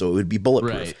defender. So it would be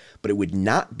bulletproof, but it would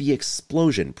not be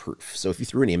explosion proof. So if you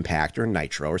threw an impact or a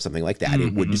nitro or something like that,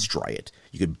 it would destroy it.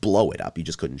 You could blow it up. You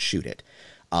just couldn't shoot it.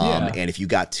 And if you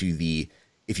got to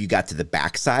the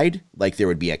backside, like there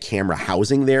would be a camera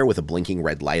housing there with a blinking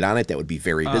red light on it that would be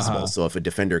very visible. So if a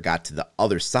defender got to the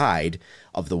other side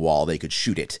of the wall, they could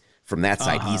shoot it from that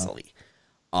side easily.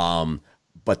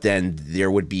 But then there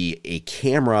would be a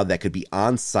camera that could be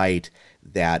on site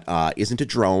that isn't a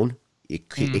drone. It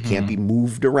can't be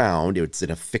moved around. It's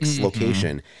in a fixed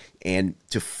location. And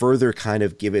to further kind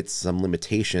of give it some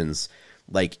limitations,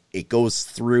 like it goes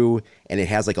through and it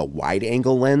has like a wide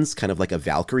angle lens, kind of like a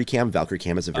Valkyrie cam. Valkyrie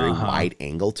cam has a very wide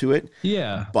angle to it.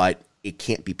 Yeah. But it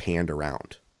can't be panned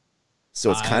around.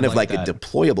 So it's kind of like a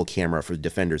deployable camera for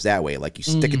defenders that way. Like you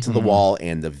stick it to the wall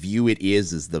and the view it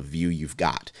is the view you've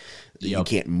got. You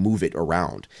can't move it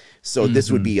around. So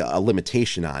this would be a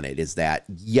limitation on it, is that,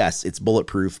 yes, it's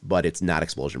bulletproof, but it's not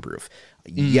explosion proof.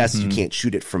 Yes, you can't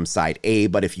shoot it from side A,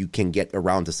 but if you can get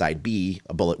around to side B,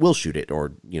 a bullet will shoot it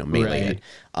or, melee it.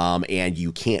 And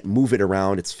you can't move it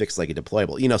around. It's fixed like a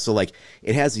deployable, so like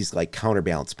it has these like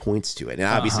counterbalance points to it. And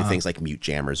obviously things like mute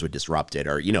jammers would disrupt it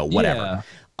or, whatever.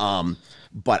 Yeah.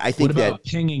 But I think what about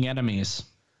pinging enemies?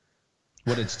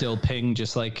 Would it still ping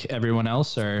just like everyone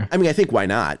else, or? I mean, I think why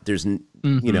not? There's, I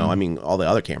mean, all the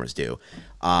other cameras do.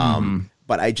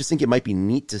 But I just think it might be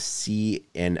neat to see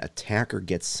an attacker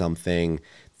get something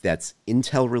that's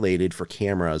intel related for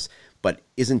cameras, but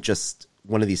isn't just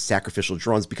one of these sacrificial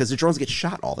drones, because the drones get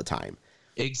shot all the time.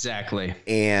 Exactly.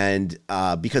 And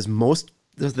because most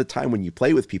of the time when you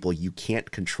play with people, you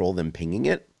can't control them pinging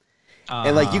it.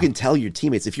 And like you can tell your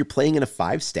teammates, if you're playing in a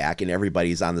 5-stack and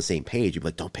everybody's on the same page, you're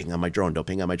like, don't ping on my drone,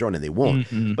 and they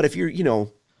won't. But if you're,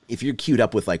 if you're queued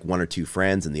up with like 1 or 2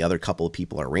 friends and the other couple of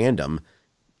people are random,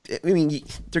 I mean,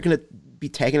 they're going to be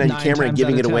tagging on your camera and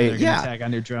giving it away. Yeah. Tag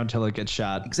on your drone until it gets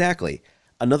shot. Exactly.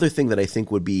 Another thing that I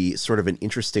think would be sort of an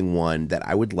interesting one that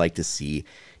I would like to see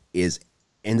is,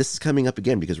 and this is coming up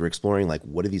again because we're exploring like,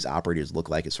 what do these operators look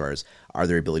like as far as, are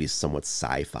their abilities somewhat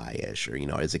sci-fi-ish, or,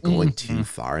 is it going too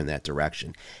far in that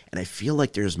direction? And I feel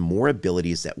like there's more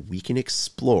abilities that we can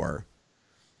explore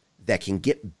that can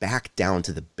get back down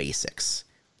to the basics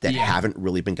that haven't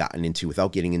really been gotten into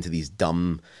without getting into these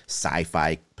dumb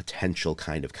sci-fi potential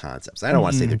kind of concepts. I don't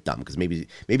want to say they're dumb, because maybe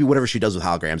whatever she does with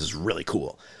holograms is really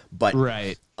cool, but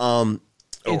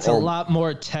it's a lot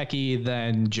more techie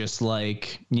than just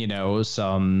like,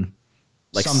 some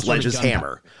like Sledge's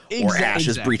hammer or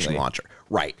Ash's breaching launcher.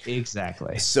 Right.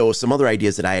 Exactly. So some other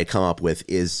ideas that I had come up with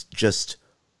is just,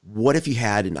 what if you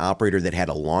had an operator that had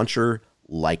a launcher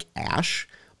like Ash,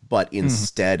 but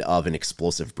instead of an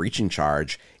explosive breaching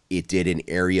charge, it did an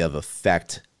area of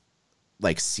effect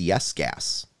like CS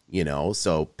gas,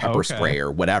 so pepper spray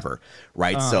or whatever,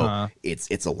 right? So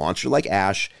it's a launcher like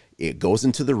Ash. It goes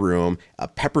into the room, a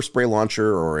pepper spray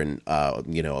launcher or an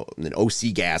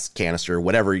OC gas canister,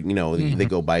 whatever, they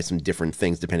go by some different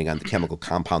things depending on the chemical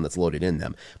compound that's loaded in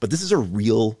them. But this is a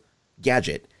real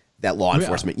gadget that law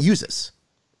enforcement uses,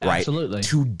 right? Absolutely.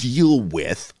 To deal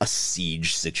with a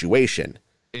siege situation.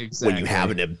 Exactly. When you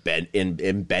have an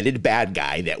embedded bad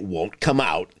guy that won't come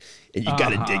out and you got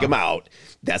to dig him out,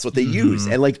 that's what they use.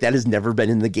 And like, that has never been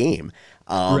in the game.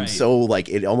 So like,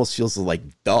 it almost feels like,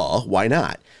 duh, why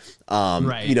not?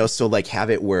 So like have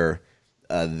it where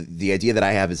the idea that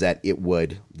I have is that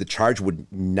the charge would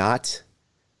not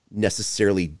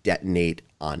necessarily detonate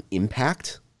on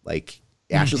impact. Like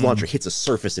Ash's launcher hits a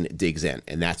surface and it digs in,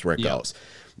 and that's where it goes.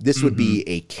 This would be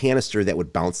a canister that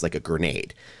would bounce like a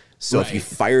grenade. So if you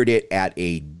fired it at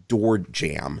a door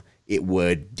jamb, it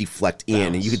would deflect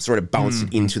in, and you could sort of bounce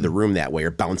it into the room that way, or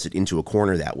bounce it into a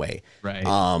corner that way. Right.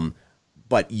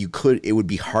 But it would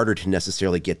be harder to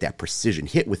necessarily get that precision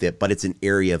hit with it, but it's an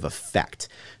area of effect.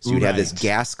 So you'd have this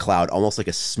gas cloud, almost like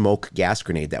a smoke gas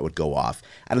grenade that would go off.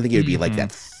 I don't think it would be like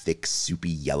that thick, soupy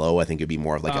yellow. I think it'd be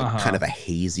more of like a kind of a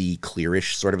hazy,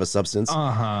 clearish sort of a substance.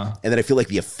 And then I feel like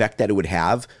the effect that it would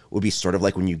have would be sort of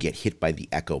like when you get hit by the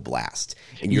echo blast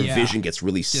and your vision gets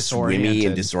really swimmy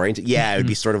and disoriented. Yeah, it would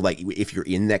be sort of like if you're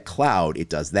in that cloud, it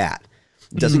does that.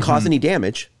 It doesn't cause any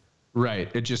damage.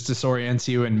 Right. It just disorients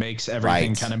you and makes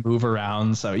everything kind of move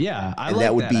around. So yeah, I like that. And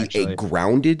that would be actually a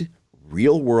grounded,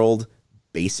 real world,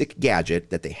 basic gadget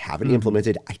that they haven't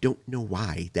implemented. I don't know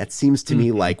why. That seems to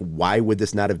me like, why would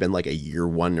this not have been like a year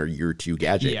 1 or year 2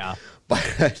 gadget? Yeah.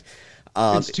 But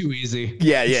it's too easy.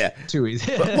 Yeah. It's too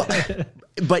easy.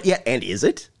 but yeah, and is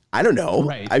it? I don't know.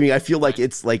 Right. I mean, I feel like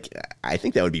it's like, I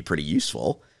think that would be pretty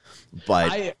useful.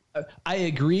 But I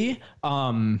agree.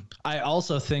 I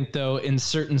also think, though, in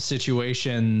certain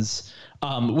situations,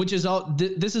 which is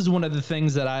this is one of the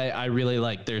things that I really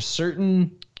like. There's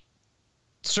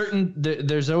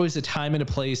there's always a time and a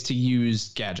place to use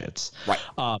gadgets. Right.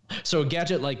 So a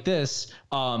gadget like this,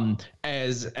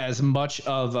 as much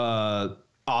of a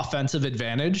offensive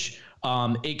advantage,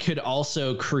 it could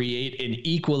also create an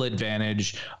equal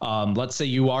advantage. Let's say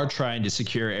you are trying to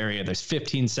secure area. There's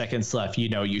 15 seconds left.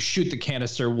 You shoot the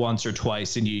canister once or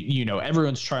twice, and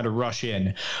everyone's trying to rush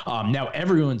in. Now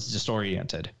everyone's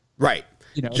disoriented. Right.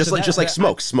 Just like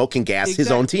Smoke. Smoke can gas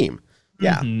his own team.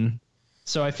 Yeah.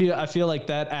 So I feel like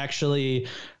that actually,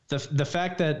 the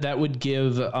fact that would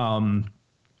give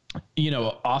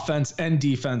offense and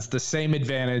defense the same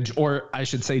advantage, or I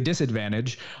should say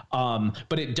disadvantage,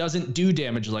 but it doesn't do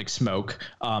damage like smoke.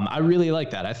 I really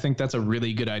like that. I think that's a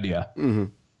really good idea.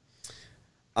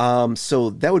 So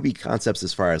that would be concepts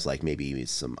as far as like maybe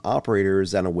some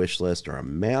operators on a wish list or a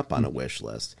map on a wish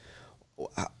list.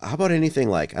 How about anything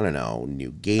like, I don't know,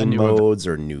 new game modes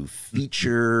or new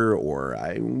feature, or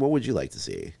what would you like to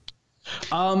see?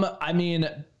 I mean,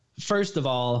 first of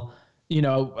all,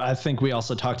 I think we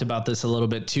also talked about this a little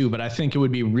bit too, but I think it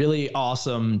would be really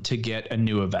awesome to get a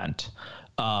new event.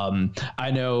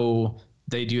 I know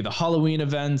they do the Halloween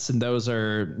events, and those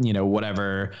are,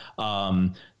 whatever. I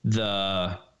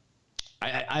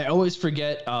always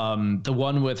forget the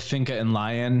one with Finka and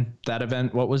Lion, that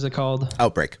event. What was it called?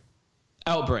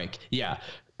 Outbreak. Yeah.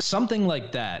 Something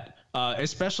like that.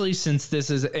 Especially since this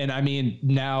is, and I mean,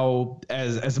 now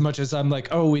as much as I'm like,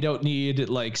 oh, we don't need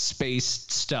like space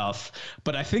stuff,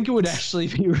 but I think it would actually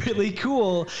be really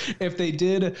cool if they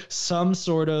did some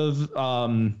sort of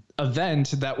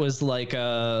event that was like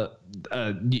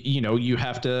you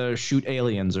have to shoot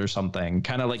aliens or something,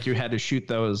 kind of like you had to shoot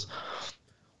those.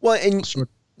 Well, and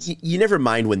you never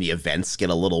mind when the events get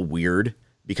a little weird.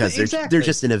 Because they're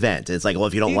just an event. It's like, well,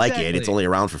 if you don't like it, it's only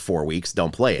around for 4 weeks.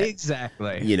 Don't play it.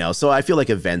 Exactly. So I feel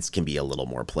like events can be a little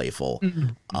more playful.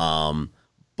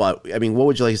 But I mean, what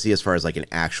would you like to see as far as like an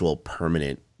actual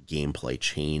permanent gameplay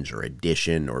change or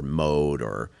addition or mode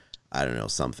or I don't know,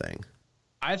 something?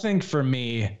 I think for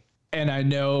me, and I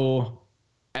know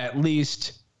at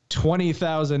least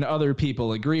 20,000 other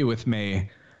people agree with me,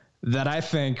 that I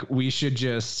think we should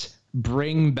just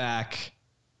bring back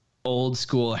old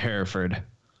school Hereford.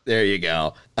 There you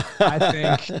go. I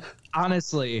think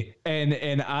honestly,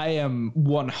 and I am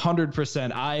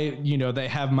 100%. They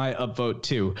have my upvote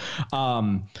too.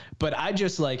 But I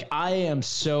am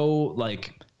so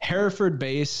like Hereford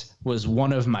Base was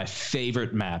one of my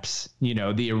favorite maps.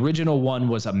 The original one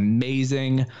was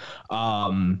amazing.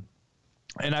 And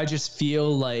I just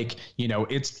feel like,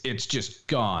 it's just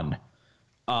gone.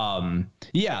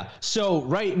 Yeah. So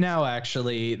right now,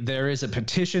 actually, there is a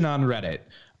petition on Reddit.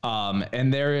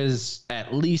 And there is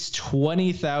at least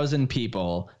 20,000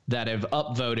 people that have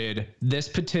upvoted this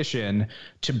petition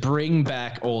to bring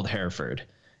back Old Hereford.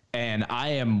 And I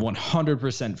am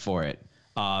 100% for it.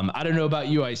 I don't know about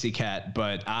you, Icy Cat,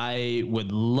 but I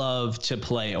would love to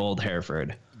play Old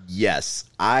Hereford. Yes,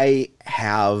 I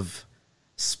have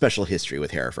special history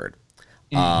with Hereford.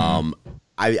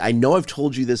 I know I've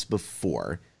told you this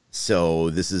before, so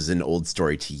this is an old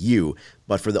story to you,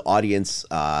 but for the audience,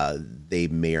 they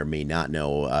may or may not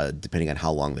know, depending on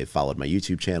how long they've followed my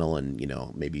YouTube channel and,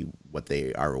 maybe what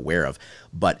they are aware of.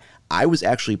 But I was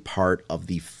actually part of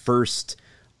the first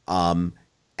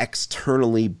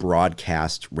externally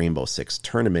broadcast Rainbow Six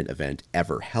tournament event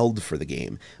ever held for the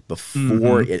game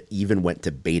before it even went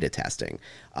to beta testing.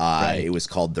 Right. It was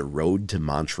called the Road to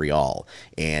Montreal,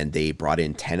 and they brought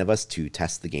in 10 of us to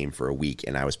test the game for a week,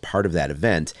 and I was part of that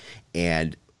event,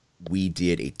 and we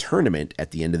did a tournament at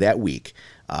the end of that week,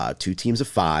 2 teams of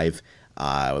 5,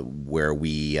 where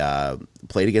we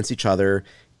played against each other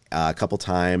a couple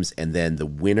times, and then the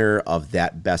winner of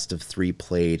that best of 3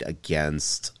 played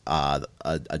against a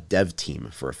dev team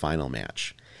for a final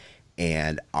match.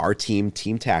 And our team,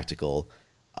 Team Tactical,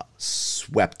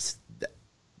 swept.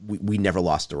 We never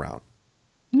lost a round.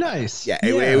 Nice. Yeah,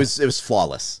 it was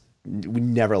flawless. We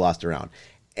never lost a round.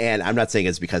 And I'm not saying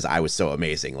it's because I was so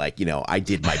amazing. Like, I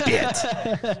did my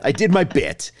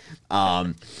bit.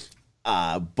 But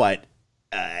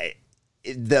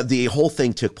the whole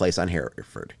thing took place on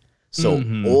Hereford. So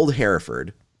Old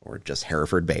Hereford, or just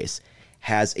Hereford Base,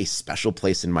 has a special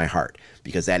place in my heart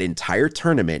because that entire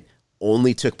tournament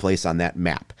only took place on that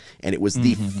map. And it was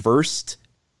the first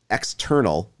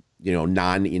external,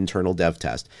 non-internal dev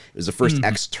test. It was the first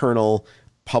external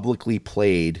publicly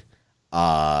played,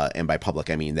 and by public,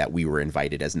 I mean that we were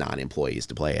invited as non-employees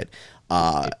to play it,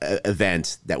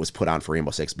 event that was put on for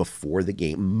Rainbow Six before the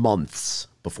game, months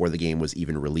before the game was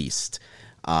even released.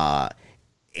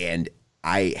 And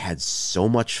I had so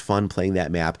much fun playing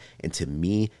that map, and to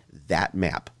me, that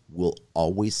map will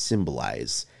always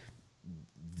symbolize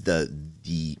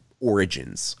the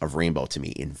origins of Rainbow to me.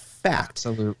 In fact,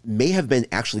 may have been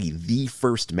actually the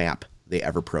first map they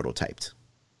ever prototyped.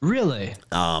 Really?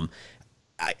 I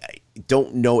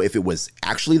don't know if it was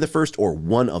actually the first or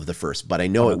one of the first, but I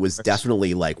know it was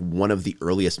definitely like one of the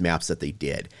earliest maps that they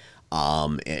did.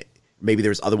 Maybe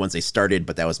there was other ones they started,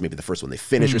 but that was maybe the first one they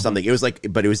finished or something. It was like,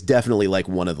 but it was definitely like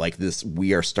one of like this,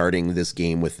 we are starting this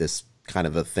game with this kind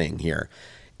of a thing here.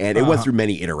 And it went through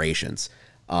many iterations.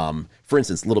 For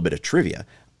instance, a little bit of trivia.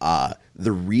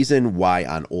 The reason why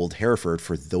on Old Hereford,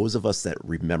 for those of us that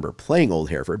remember playing Old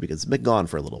Hereford, because it's been gone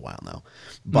for a little while now,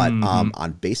 but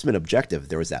on Basement Objective,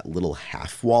 there was that little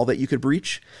half wall that you could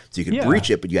breach. So you could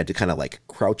breach it, but you had to kind of like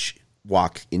crouch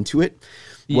walk into it.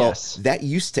 Well, that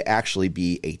used to actually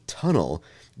be a tunnel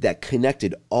that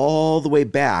connected all the way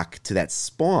back to that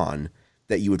spawn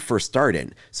that you would first start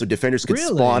in. So defenders could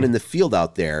spawn in the field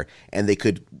out there, and they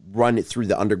could run it through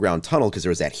the underground tunnel because there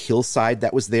was that hillside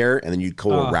that was there, and then you'd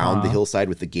go around the hillside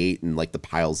with the gate and like the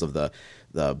piles of the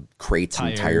crates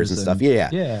and tires and stuff.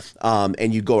 Yeah.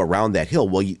 And you'd go around that hill.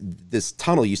 Well, this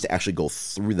tunnel used to actually go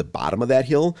through the bottom of that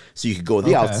hill, so you could go to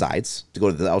the outsides to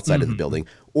go to the outside of the building,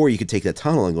 or you could take that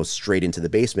tunnel and go straight into the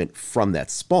basement from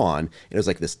that spawn. And it was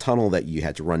like this tunnel that you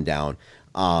had to run down.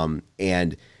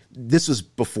 And this was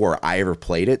before I ever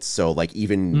played it. So like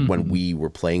even when we were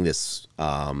playing this,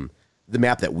 the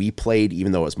map that we played,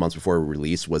 even though it was months before it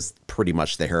released, was pretty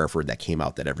much the Hereford that came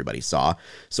out that everybody saw.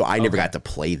 So I never got to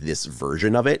play this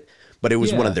version of it, but it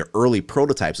was one of their early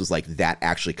prototypes, was like that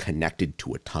actually connected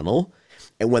to a tunnel.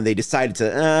 And when they decided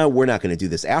to, we're not going to do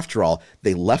this after all,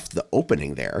 they left the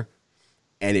opening there,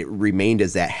 and it remained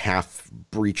as that half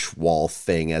breach wall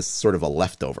thing as sort of a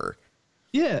leftover.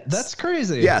 Yeah, that's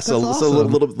crazy. Yeah, that's so awesome. a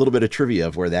little bit of trivia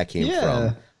of where that came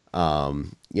from.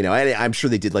 You know, and I'm sure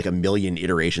they did like a million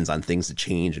iterations on things to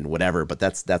change and whatever, but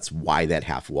that's why that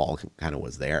half wall kind of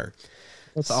was there.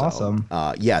 That's awesome.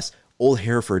 Yes, Old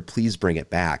Hereford, please bring it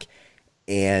back.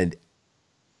 And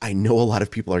I know a lot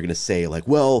of people are going to say like,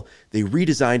 well, they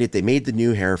redesigned it. They made the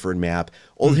new Hereford map.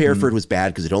 Old Hereford was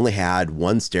bad because it only had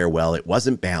one stairwell. It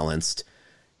wasn't balanced.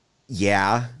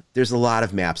 Yeah, there's a lot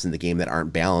of maps in the game that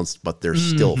aren't balanced, but they're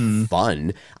still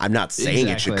fun. I'm not saying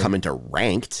it should come into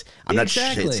ranked. I'm not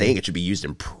saying it should be used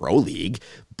in Pro League,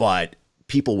 but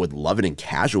people would love it in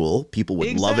casual. People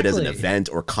would love it as an event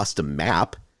or custom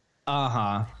map.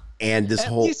 And this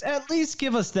at least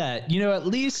give us that. You know, at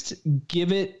least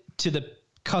give it to the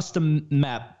custom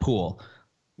map pool.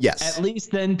 Yes. At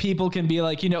least then people can be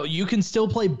like, you know, you can still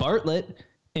play Bartlett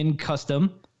in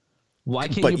custom. Why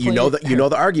can't but you play you know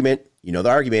the argument. You know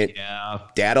the argument. Yeah.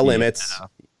 Data limits.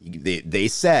 They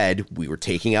said we were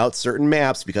taking out certain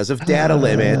maps because of data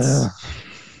limits.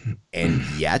 And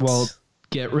yet, well,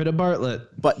 get rid of Bartlett.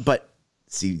 But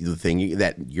see, the thing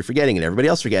that you're forgetting and everybody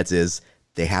else forgets is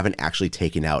they haven't actually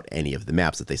taken out any of the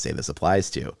maps that they say this applies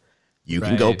to. You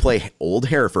can go play Old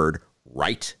Hereford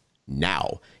right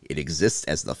now. It exists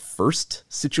as the first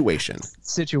situation.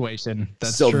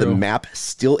 That's so true. The map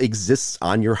still exists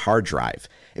on your hard drive.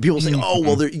 And people say, oh,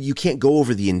 well, you can't go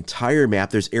over the entire map.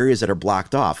 There's areas that are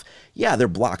blocked off. Yeah, they're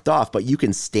blocked off, but you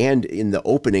can stand in the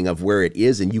opening of where it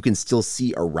is and you can still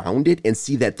see around it and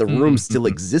see that the room still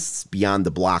exists beyond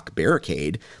the block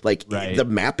barricade. Like the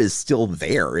map is still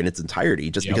there in its entirety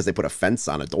just because they put a fence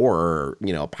on a door or,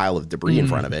 you know, a pile of debris in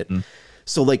front of it.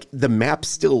 So like the map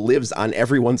still lives on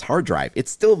everyone's hard drive.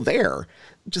 It's still there.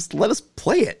 Just let us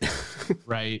play it.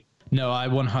 Right. No, I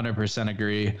 100%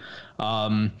 agree.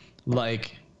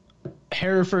 Like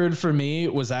Hereford for me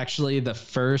was actually the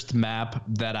first map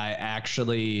that I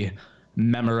actually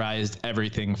memorized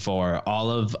everything for. All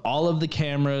of the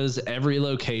cameras, every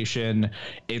location.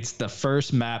 It's the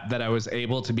first map that I was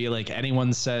able to be like,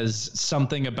 anyone says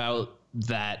something about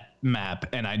that map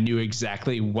and I knew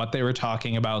exactly what they were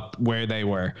talking about, where they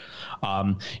were.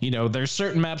 You know, there's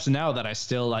certain maps now that I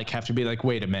still like have to be like,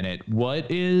 wait a minute,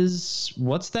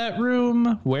 what's that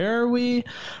room? Where are we?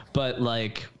 But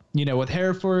like, you know, with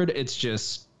Hereford, it's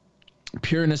just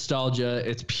pure nostalgia.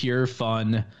 It's pure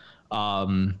fun.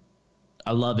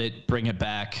 I love it. Bring it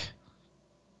back.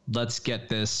 Let's get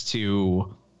this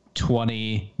to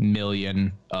 20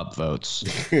 million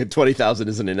upvotes. 20,000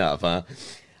 isn't enough, huh?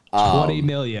 20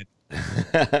 million.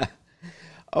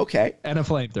 Okay. And a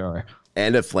flamethrower.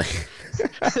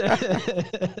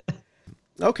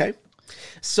 Okay.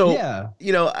 So,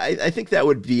 you know, I think that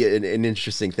would be an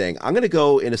interesting thing. I'm going to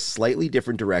go in a slightly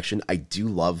different direction. I do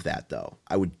love that, though.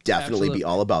 I would definitely be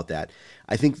all about that.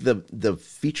 I think the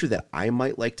feature that I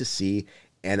might like to see,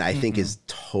 and I think is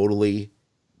totally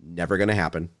never going to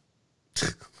happen,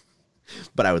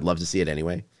 but I would love to see it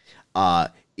anyway,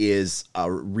 is a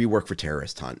rework for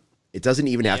Terrorist Hunt. It doesn't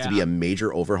even have to be a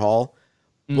major overhaul,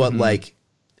 but like,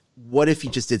 what if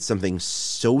you just did something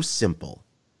so simple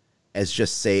as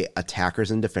just say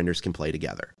attackers and defenders can play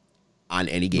together on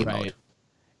any game mode? And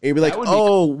you'd be like,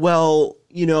 well,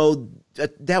 you know,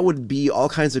 that would be all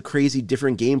kinds of crazy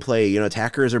different gameplay. You know,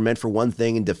 attackers are meant for one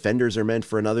thing and defenders are meant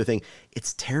for another thing.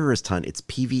 It's Terrorist Hunt. It's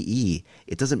PvE.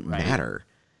 It doesn't matter,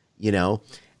 you know?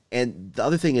 And the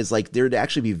other thing is, like, there'd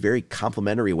actually be very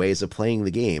complementary ways of playing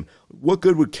the game. What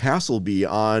good would Castle be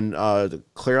on the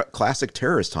classic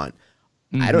terrorist hunt?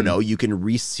 I don't know. You can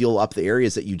reseal up the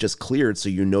areas that you just cleared so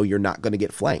you know you're not going to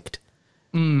get flanked.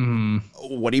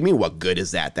 What do you mean? What good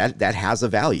is that? That has a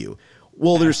value.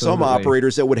 Well, there's some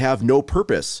operators that would have no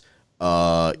purpose.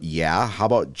 Yeah. How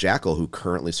about Jackal, who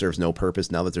currently serves no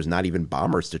purpose now that there's not even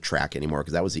bombers to track anymore,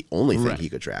 because that was the only thing he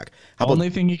could track. Only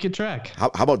thing he could track.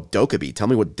 How about Dokkaebi? Tell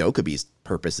me what Dokkaebi's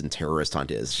purpose in terrorist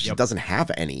hunt is. She doesn't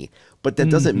have any, but that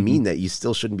doesn't mean that you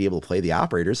still shouldn't be able to play the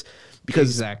operators,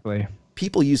 because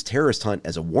people use terrorist hunt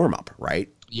as a warm up, right?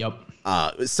 Yep.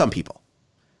 Some people.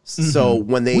 So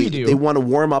when they want to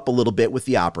warm up a little bit with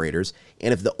the operators,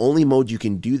 and if the only mode you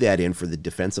can do that in for the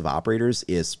defensive operators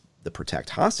is the protect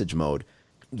hostage mode,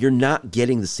 you're not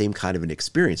getting the same kind of an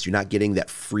experience. You're not getting that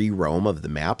free roam of the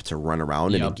map to run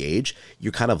around and engage.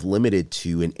 You're kind of limited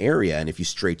to an area, and if you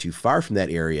stray too far from that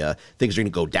area, things are going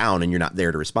to go down and you're not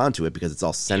there to respond to it because it's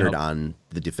all centered on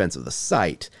the defense of the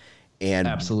site. And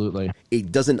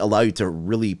it doesn't allow you to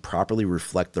really properly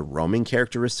reflect the roaming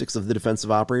characteristics of the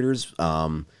defensive operators,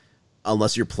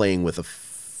 unless you're playing with a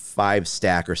 5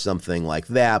 stack or something like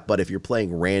that. But if you're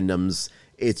playing randoms,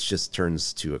 it just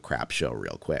turns to a crap show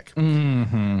real quick.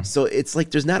 So it's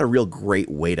like there's not a real great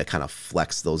way to kind of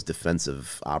flex those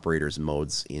defensive operators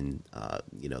modes in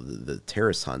the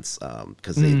terrorist hunts,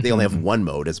 because they only have one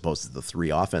mode as opposed to the 3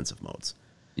 offensive modes.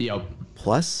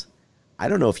 Plus, I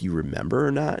don't know if you remember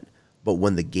or not, but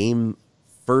when the game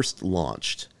first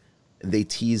launched, they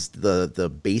teased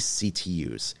the base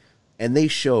CTUs, and they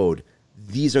showed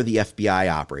these are the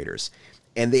FBI operators,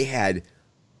 and they had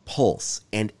Pulse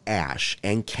and Ash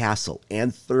and Castle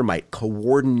and Thermite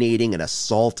coordinating an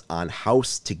assault on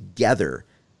House together,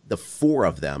 the 4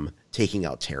 of them taking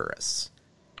out terrorists.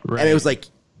 And it was like,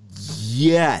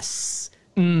 yes,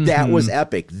 that was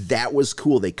epic. That was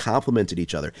cool. They complemented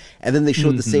each other. And then they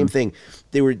showed the same thing.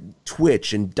 They were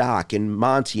Twitch and Doc and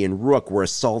Monty and Rook were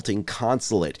assaulting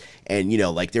Consulate, and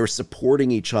they were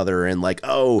supporting each other, and like,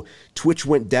 oh, Twitch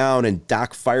went down and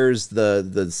Doc fires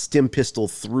the stim pistol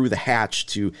through the hatch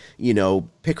to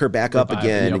pick her back up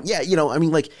again. I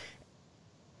mean, like,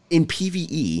 in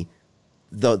PvE,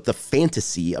 the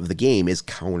fantasy of the game is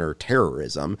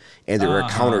counter-terrorism, and they're a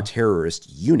counter-terrorist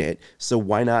unit, so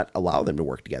why not allow them to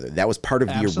work together? That was part of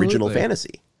the original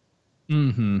fantasy.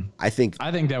 I think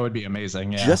that would be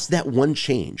amazing. Yeah. Just that one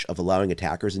change of allowing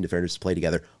attackers and defenders to play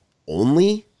together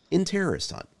only in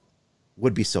terrorist hunt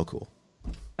would be so cool.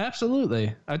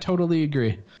 Absolutely. I totally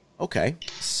agree. Okay.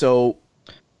 So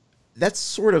that's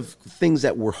sort of things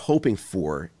that we're hoping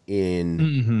for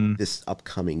in this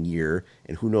upcoming year,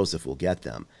 and who knows if we'll get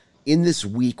them. In this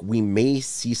week, we may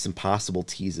see some possible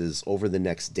teases over the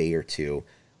next day or two.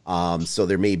 So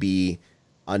there may be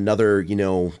another, I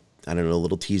don't know, a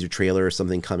little teaser trailer or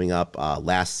something coming up.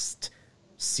 Last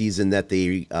season that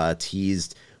they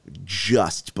teased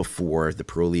just before the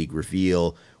Pro League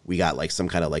reveal, we got like some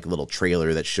kind of like little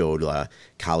trailer that showed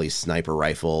Kali's sniper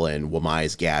rifle and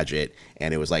Wamai's gadget,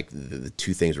 and it was like the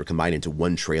 2 things were combined into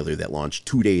one trailer that launched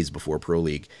 2 days before Pro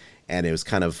League, and it was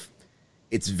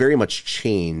it's very much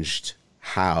changed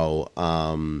how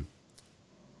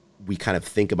we kind of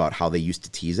think about how they used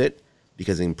to tease it,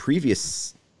 because in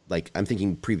previous, I'm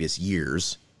thinking previous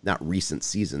years, not recent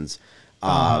seasons,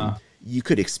 you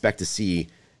could expect to see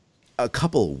a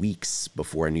couple of weeks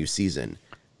before a new season,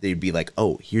 they'd be like,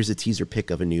 oh, here's a teaser pic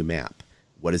of a new map.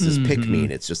 What does this pic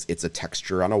mean? It's a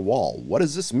texture on a wall. What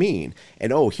does this mean?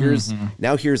 And oh, here's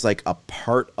like a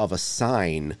part of a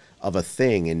sign of a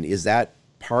thing. And is that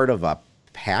part of a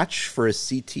patch for a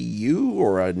CTU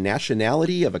or a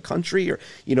nationality of a country, or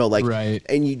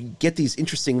and you get these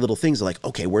interesting little things like,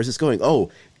 okay, where's this going?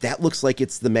 Oh, that looks like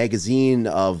it's the magazine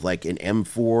of like an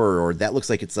M4, or that looks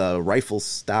like it's a rifle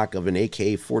stock of an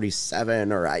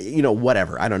AK-47, or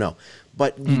whatever, I don't know.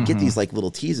 But you get these like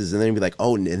little teases, and then you'd be like,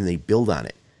 oh, and they build on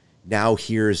it. Now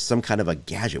here's some kind of a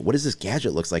gadget. What does this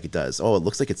gadget looks like it does? Oh, it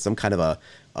looks like it's some kind of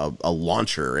a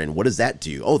launcher. And what does that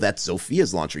do? Oh, that's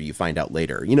Zophia's launcher, you find out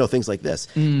later. Things like this.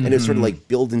 And it's sort of like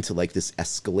build into like this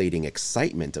escalating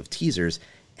excitement of teasers.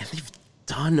 And they've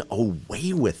done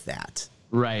away with that.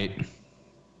 Right.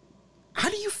 How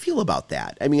do you feel about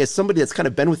that? I mean, as somebody that's kind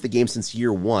of been with the game since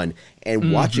year 1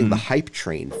 and watching the hype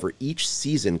train for each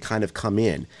season kind of come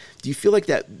in, do you feel like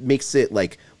that makes it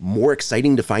like more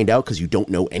exciting to find out because you don't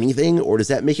know anything, or does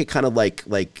that make it kind of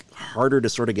like harder to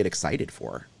sort of get excited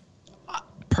for?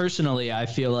 Personally, I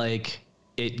feel like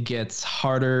it gets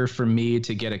harder for me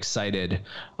to get excited.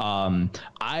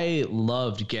 I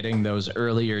loved getting those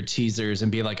earlier teasers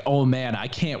and be like, oh man, I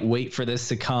can't wait for this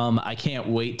to come. I can't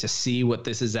wait to see what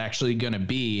this is actually going to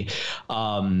be.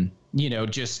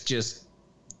 Just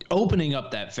opening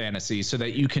up that fantasy so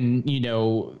that you can,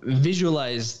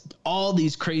 visualize all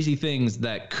these crazy things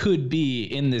that could be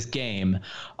in this game.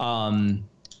 And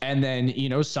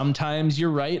then, sometimes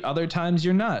you're right, other times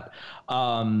you're not.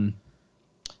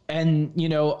 And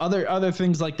other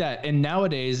things like that. And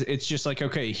nowadays it's just like,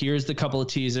 okay, here's the couple of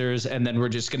teasers, and then we're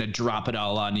just gonna drop it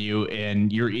all on you,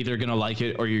 and you're either gonna like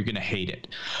it or you're gonna hate it.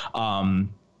 And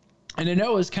I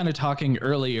know I was kind of talking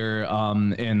earlier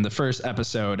in the first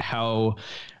episode how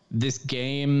this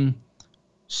game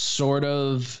sort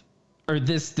of, or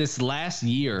this last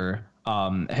year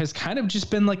has kind of just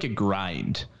been like a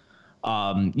grind.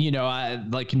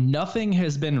 Nothing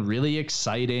has been really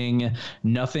exciting.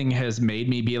 Nothing has made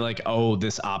me be like, oh,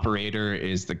 this operator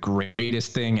is the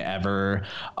greatest thing ever.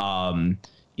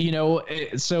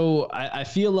 So I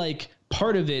feel like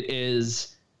part of it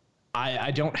is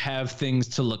I don't have things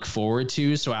to look forward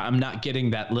to. So I'm not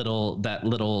getting that little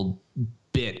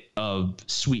bit of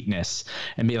sweetness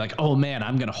and be like, oh man,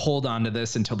 I'm gonna hold on to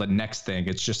this until the next thing.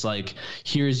 It's just like,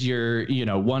 here's your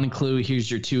one clue,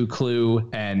 here's your two clue,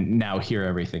 and now here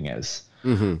everything is.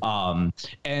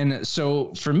 And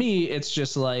so for me, it's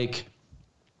just like,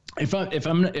 if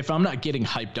I'm not getting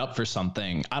hyped up for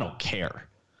something, I don't care.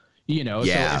 So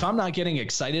if I'm not getting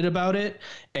excited about it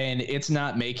and it's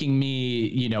not making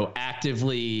me,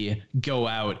 actively go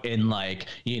out and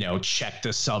check the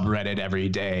subreddit every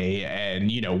day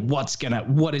and,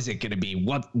 what is it going to be?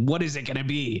 What is it going to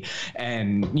be?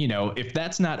 And, if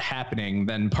that's not happening,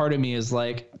 then part of me is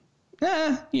like,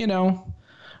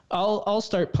 I'll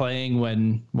start playing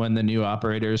when the new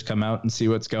operators come out and see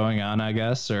what's going on, I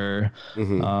guess, or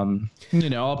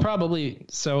I'll probably.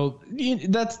 So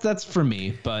that's for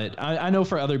me, but I know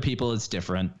for other people it's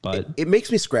different. But it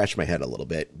makes me scratch my head a little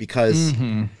bit because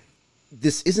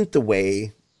this isn't the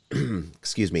way,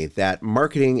 excuse me, that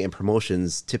marketing and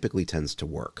promotions typically tends to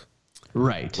work.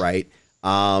 Right.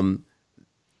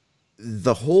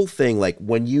 The whole thing, like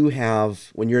when you're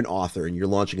an author and you're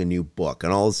launching a new book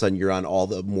and all of a sudden you're on all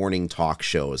the morning talk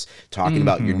shows talking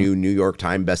about your new New York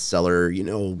Times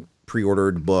bestseller,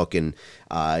 pre-ordered book, and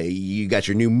you got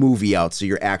your new movie out. So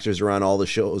your actors are on all the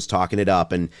shows talking it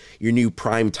up, and your new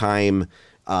primetime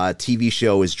TV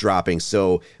show is dropping.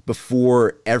 So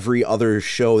before every other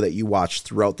show that you watch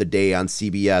throughout the day on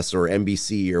CBS or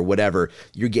NBC or whatever,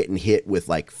 you're getting hit with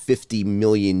like 50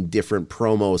 million different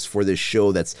promos for this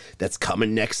show that's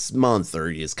coming next month or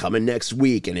is coming next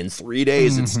week, and in 3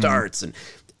 days it starts, and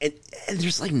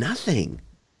there's like nothing.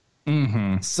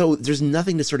 So there's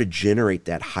nothing to sort of generate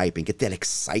that hype and get that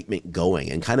excitement going,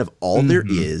 and kind of all there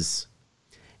is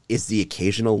the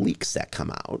occasional leaks that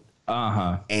come out.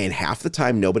 And half the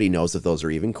time, nobody knows if those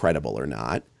are even credible or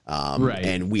not.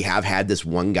 And we have had this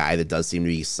one guy that does seem to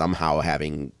be somehow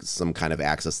having some kind of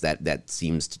access that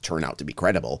seems to turn out to be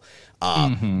credible.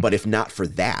 But if not for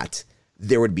that,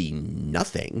 there would be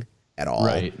nothing at all.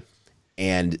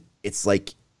 And it's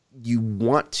like, you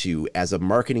want to, as a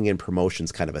marketing and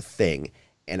promotions kind of a thing,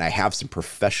 and I have some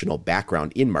professional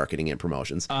background in marketing and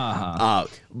promotions,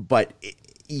 but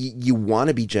you want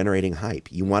to be generating hype.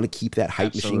 You want to keep that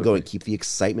hype machine going, keep the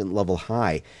excitement level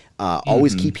high,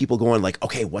 always keep people going like,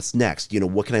 okay, what's next?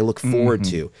 What can I look forward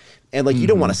to? And like, you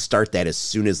don't want to start that as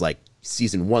soon as like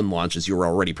season 1 launches, you're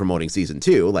already promoting season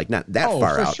 2, like not that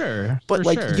far out. But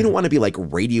you don't want to be like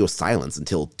radio silence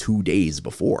until 2 days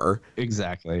before.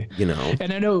 Exactly.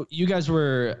 And I know you guys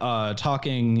were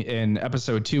talking in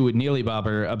episode 2 with Neely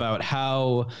Bobber about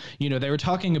how, they were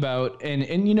talking about, and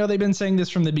they've been saying this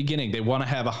from the beginning, they want to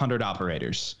have 100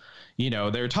 operators.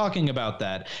 They're talking about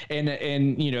that, and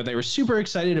they were super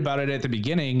excited about it at the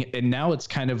beginning, and now it's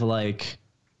kind of like,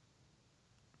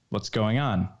 what's going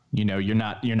on? You're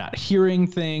not hearing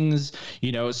things,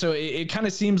 so it kind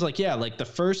of seems like, like the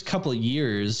first couple of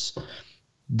years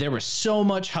there was so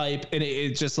much hype, and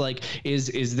it's just like,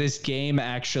 is this game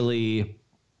actually,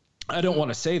 I don't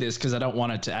want to say this because I don't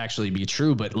want it to actually be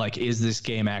true, but like, is this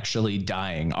game actually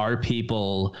dying? Are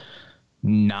people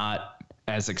not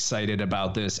as excited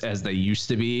about this as they used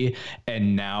to be?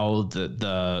 And now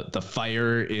the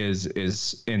fire is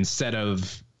instead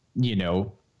of,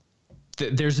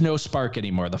 there's no spark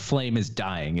anymore. The flame is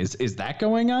dying. Is that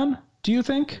going on, do you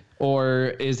think?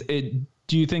 Or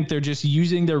do you think they're just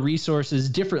using their resources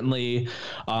differently?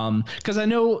 Because I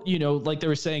know, like they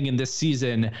were saying in this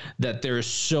season, that there's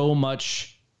so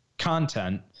much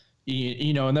content,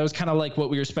 You know, and that was kind of like what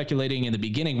we were speculating in the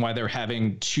beginning, why they're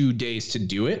having 2 days to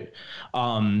do it.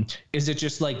 Is it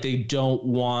just like they don't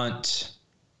want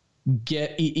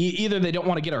either they don't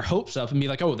want to get our hopes up and be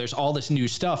like, oh, there's all this new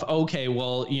stuff. Okay,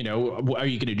 well, you know, are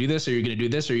you going to do this? Are you going to do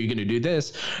this? Are you going to do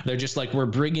this? They're just like, we're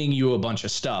bringing you a bunch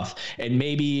of stuff. And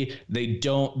maybe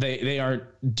they aren't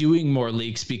doing more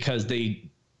leaks because they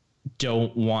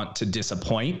don't want to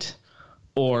disappoint,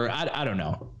 or I don't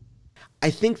know. I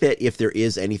think that if there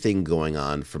is anything going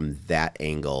on from that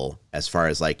angle, as far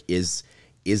as like, is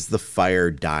the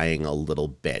fire dying a little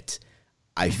bit?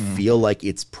 I feel like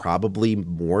it's probably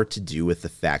more to do with the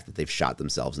fact that they've shot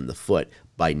themselves in the foot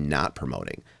by not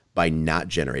promoting, by not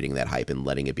generating that hype and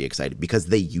letting it be excited, because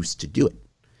they used to do it.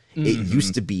 It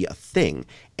used to be a thing,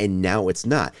 and now it's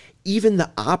not. Even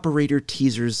the operator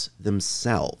teasers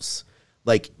themselves,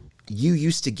 like, you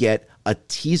used to get a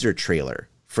teaser trailer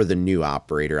for the new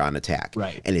operator on attack,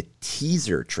 right, and a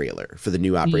teaser trailer for the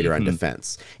new operator on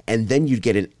defense, and then you'd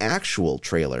get an actual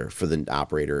trailer for the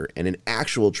operator and an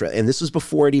actual trailer, and this was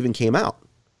before it even came out.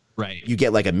 Right, you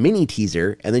get like a mini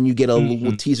teaser, and then you get a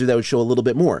little teaser that would show a little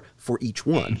bit more for each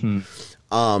one.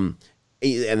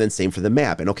 And then same for the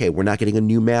map. And okay, we're not getting a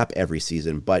new map every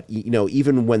season, but you know,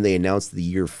 even when they announced the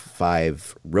year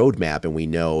 5 roadmap, and we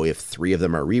know if 3 of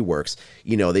them are reworks,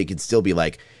 you know, they could still be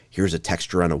like, here's a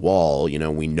texture on a wall. You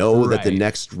know, we know that the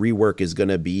next rework is going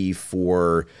to be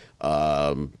for,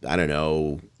 I don't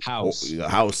know,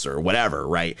 house or whatever.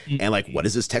 Right. And like, what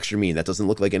does this texture mean? That doesn't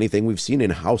look like anything we've seen in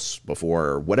House before,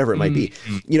 or whatever it might be.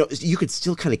 You know, you could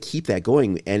still kind of keep that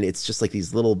going. And it's just like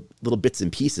these little bits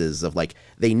and pieces of like,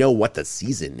 they know what the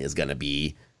season is going to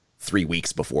be 3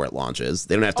 weeks before it launches.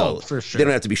 They don't have to, for sure. They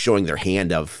don't have to be showing their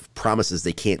hand of promises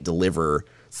they can't deliver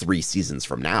 3 seasons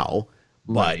from now.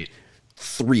 But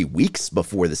 3 weeks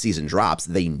before the season drops,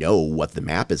 they know what the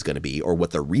map is going to be, or what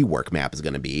the rework map is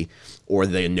going to be, or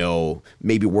they know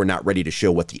maybe we're not ready to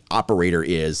show what the operator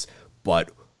is, but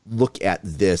look at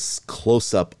this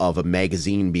close up of a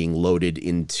magazine being loaded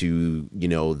into, you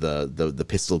know, the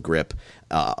pistol grip,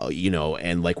 you know,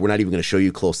 and like, we're not even going to show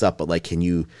you close up, but like, can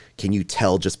you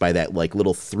tell just by that like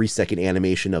little 3-second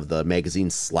animation of the magazine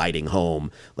sliding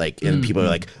home, like, and people are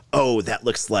like, oh, that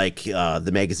looks like the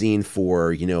magazine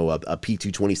for, you know, a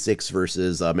P226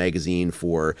 versus a magazine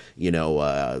for, you know,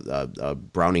 a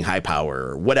Browning high power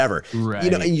or whatever, right. You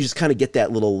know, and you just kind of get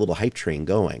that little hype train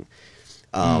going.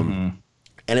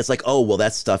 And it's like, oh, well,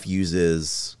 that stuff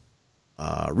uses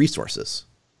resources,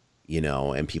 you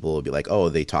know, and people will be like, oh,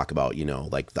 they talk about, you know,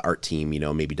 like the art team, you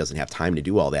know, maybe doesn't have time to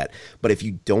do all that. But if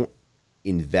you don't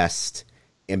invest,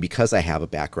 and because I have a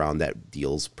background that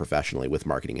deals professionally with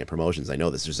marketing and promotions, I know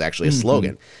this. There's actually a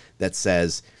slogan that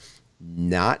says,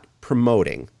 not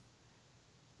promoting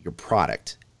your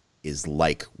product is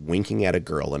like winking at a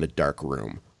girl in a dark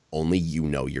room. Only you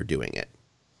know you're doing it.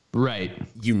 Right.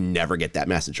 You never get that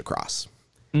message across.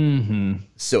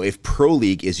 So if Pro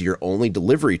League is your only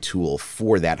delivery tool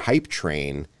for that hype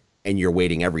train, and you're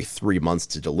waiting every 3 months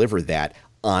to deliver that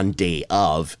on day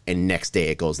of, and next day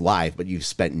it goes live, but you've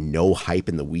spent no hype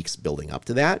in the weeks building up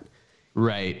to that,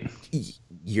 right,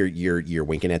 you're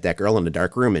winking at that girl in the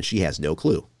dark room, and she has no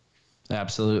clue.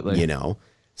 Absolutely. You know,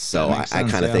 so I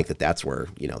kind of think that that's where,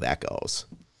 you know, that goes.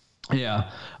 Yeah.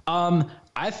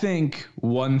 I think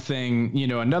one thing, you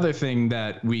know, another thing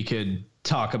that we could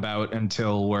talk about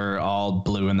until we're all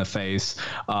blue in the face,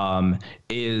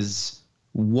 is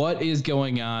what is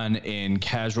going on in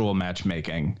casual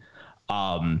matchmaking.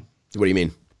 What do you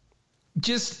mean?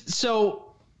 Just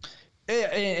so,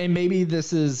 and maybe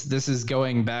this is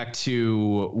going back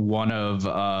to one of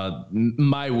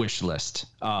my wish list.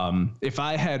 If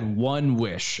I had one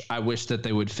wish, I wish that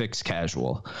they would fix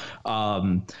casual.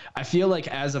 I feel like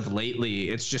as of lately,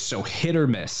 it's just so hit or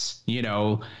miss. You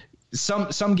know,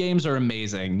 some games are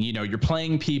amazing. You know, you're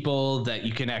playing people that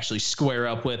you can actually square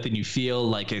up with, and you feel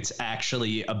like it's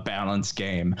actually a balanced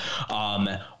game.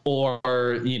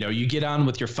 Or, you know, you get on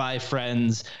with your 5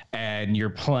 friends and you're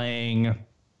playing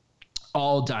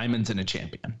all diamonds and a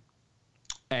champion.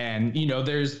 And, you know,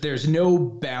 there's no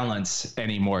balance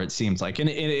anymore, it seems like. And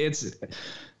it's,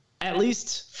 at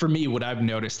least for me, what I've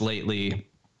noticed lately,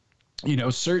 you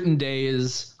know, certain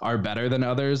days are better than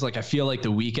others. Like, I feel like the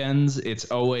weekends,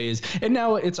 it's always, and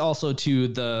now it's also to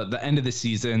the end of the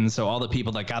season. So all the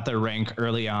people that got their rank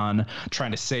early on,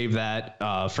 trying to save that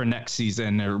for next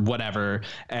season or whatever,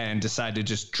 and decide to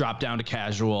just drop down to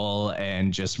casual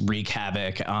and just wreak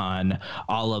havoc on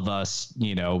all of us,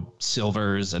 you know,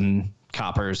 silvers and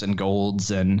coppers and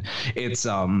golds. And it's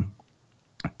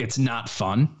not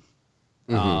fun.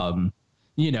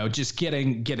 just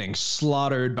getting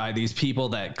slaughtered by these people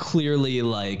that clearly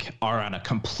like are on a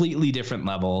completely different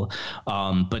level,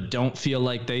 but don't feel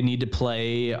like they need to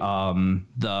play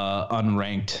the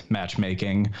unranked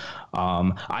matchmaking.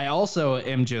 I also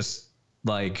am just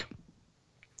like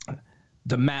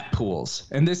the map pools,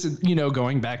 and this is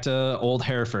going back to old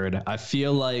Hereford. I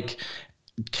feel like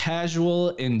casual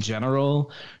in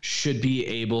general should be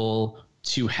able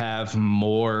to have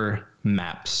more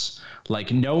maps.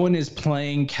 Like, no one is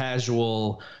playing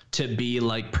casual to be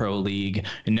like Pro League,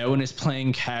 and no one is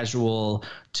playing casual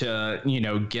to,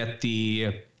 get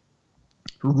the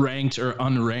ranked or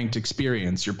unranked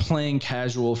experience. You're playing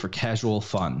casual for casual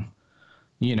fun,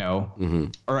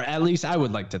 or at least I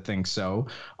would like to think so.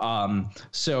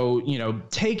 So,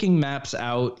 taking maps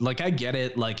out, like, I get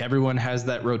it. Like, everyone has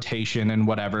that rotation and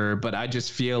whatever, but I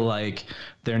just feel like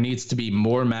there needs to be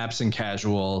more maps in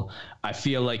casual. I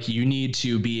feel like you need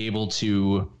to be able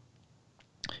to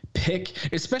pick,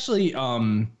 especially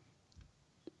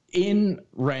in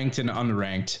ranked and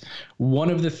unranked. One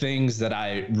of the things that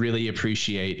I really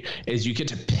appreciate is you get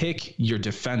to pick your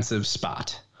defensive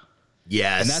spot.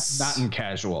 Yes. And that's not in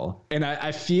casual. And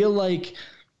I feel like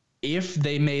if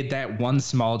they made that one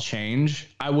small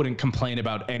change, I wouldn't complain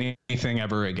about anything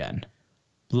ever again.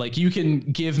 Like, you can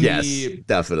give me... Yes,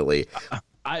 definitely.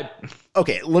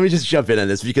 Okay, let me just jump in on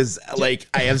this because, like,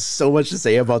 I have so much to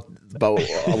say about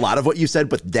a lot of what you said,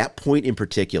 but that point in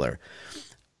particular,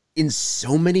 in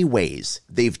so many ways,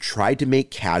 they've tried to make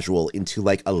casual into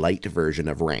like a light version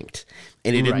of ranked.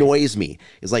 And it annoys me.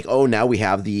 It's like, oh, now we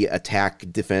have the attack,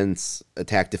 defense.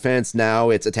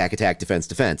 Now it's attack,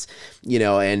 defense.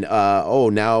 And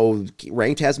now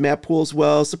ranked has map pools.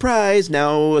 Well, surprise.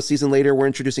 Now a season later, we're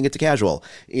introducing it to casual,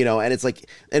 and it's like,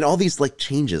 and all these like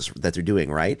changes that they're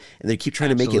doing, right? And they keep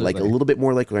trying to make it like a little bit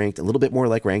more like ranked, a little bit more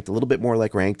like ranked, a little bit more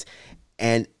like ranked.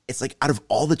 And it's like, out of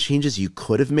all the changes you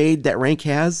could have made that rank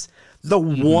has, the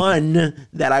one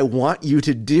that I want you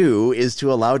to do is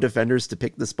to allow defenders to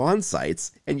pick the spawn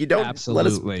sites, and you don't let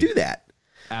us do that.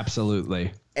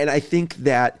 Absolutely. And I think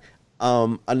that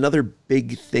another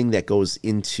big thing that goes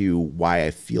into why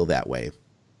I feel that way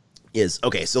is,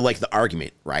 okay, so like the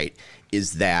argument, right,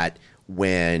 is that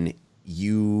when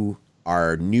you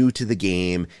are new to the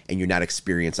game and you're not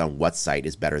experienced on what site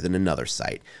is better than another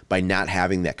site, by not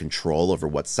having that control over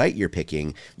what site you're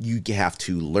picking, you have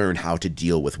to learn how to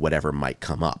deal with whatever might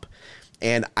come up.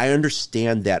 And I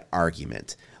understand that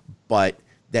argument, but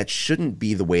that shouldn't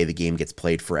be the way the game gets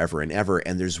played forever and ever.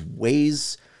 And there's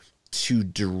ways to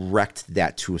direct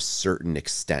that to a certain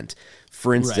extent.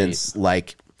 For instance,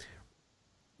 like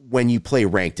when you play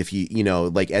ranked, if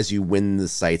like as you win the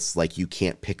sites, like you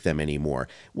can't pick them anymore.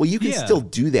 Well, you can still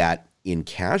do that in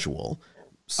casual.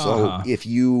 So if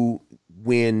you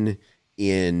win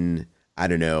in, I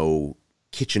don't know,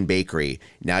 kitchen bakery,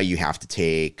 now you have to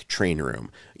take train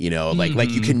room,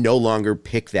 like you can no longer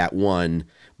pick that one,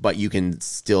 but you can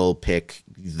still pick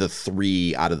the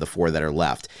 3 out of the 4 that are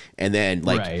left. And then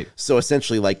so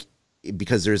essentially, like,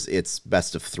 because it's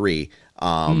best of 3,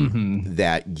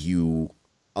 that you,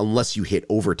 unless you hit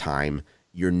overtime,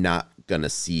 you're not going to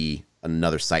see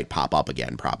another site pop up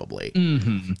again, probably.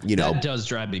 That does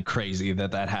drive me crazy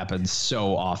that happens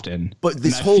so often. But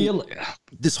this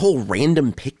whole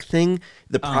random pick thing,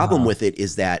 the problem with it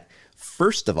is that,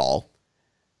 first of all,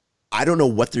 I don't know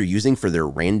what they're using for their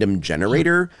random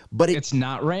generator, but it's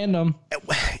not random.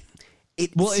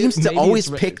 It seems to always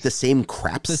pick the same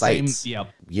crap sites.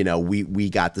 We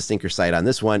got the stinker site on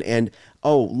this one, and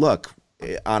oh, look,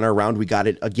 on our round we got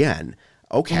it again.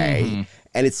 Okay.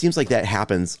 And it seems like that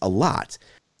happens a lot.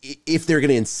 If they're going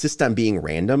to insist on being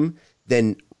random,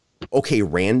 then okay,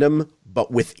 random,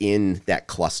 but within that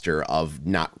cluster of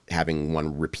not having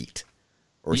one repeat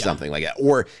or something like that.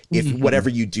 Or if whatever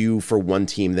you do for one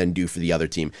team, then do for the other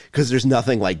team. Because there's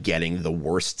nothing like getting the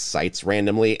worst sites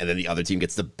randomly and then the other team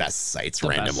gets the best sites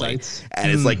randomly.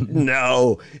 And it's like,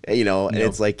 no, and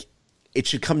it's like, it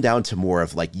should come down to more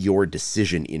of like your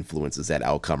decision influences that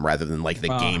outcome rather than like the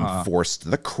game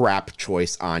forced the crap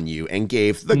choice on you and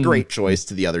gave the great choice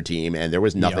to the other team. And there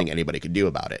was nothing anybody could do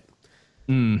about it.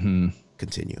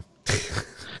 Continue.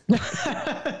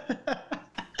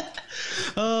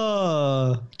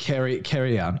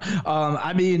 Carry on.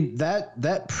 I mean,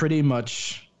 that pretty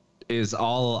much is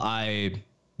all I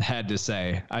had to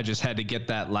say. I just had to get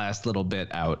that last little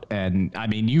bit out, and I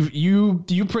mean,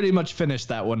 you pretty much finished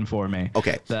that one for me.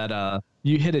 Okay, that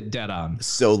you hit it dead on.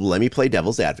 So let me play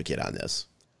devil's advocate on this.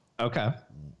 Okay,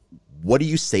 what do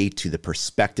you say to the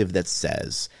perspective that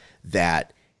says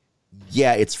that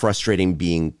yeah, it's frustrating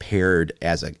being paired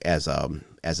as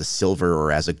a silver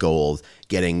or as a gold,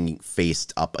 getting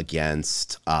faced up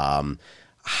against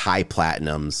high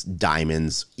platinums,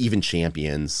 diamonds, even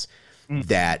champions.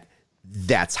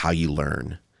 That's how you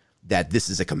learn that this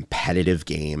is a competitive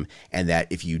game, and that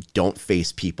if you don't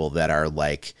face people that are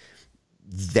like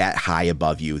that high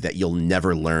above you, that you'll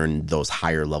never learn those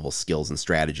higher level skills and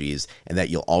strategies, and that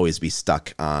you'll always be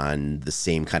stuck on the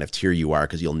same kind of tier you are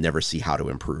because you'll never see how to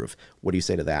improve. What do you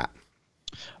say to that?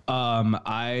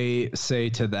 I say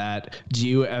to that, do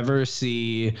you ever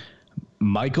see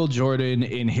Michael Jordan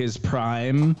in his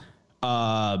prime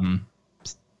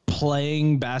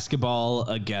playing basketball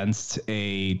against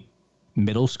a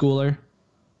middle schooler?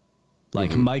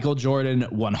 Like Michael Jordan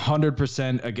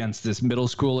 100% against this middle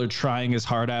schooler trying his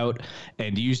heart out.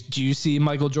 And do you see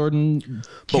Michael Jordan?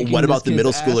 But what about the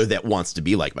middle schooler that wants to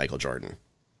be like Michael Jordan?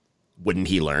 Wouldn't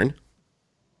he learn?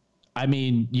 I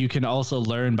mean, you can also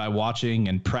learn by watching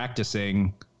and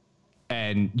practicing,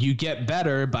 and you get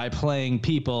better by playing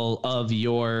people of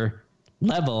your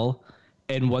level.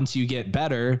 And once you get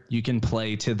better, you can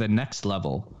play to the next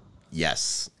level.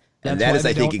 Yes. And that is,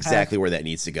 I think, exactly where that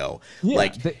needs to go. Yeah,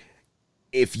 like,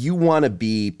 if you want to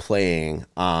be playing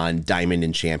on diamond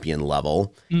and champion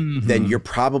level, then you're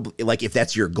probably, like, if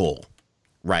that's your goal,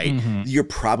 right? You're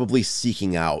probably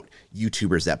seeking out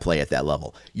YouTubers that play at that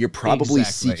level. You're probably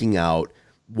seeking out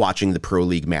watching the pro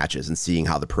league matches and seeing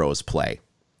how the pros play.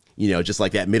 You know, just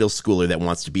like that middle schooler that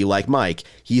wants to be like Mike,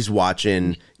 he's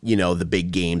watching, you know, the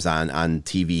big games on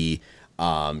TV,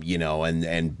 you know,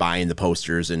 and buying the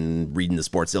posters and reading the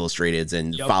Sports Illustrateds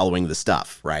and following the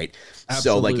stuff, right? Absolutely.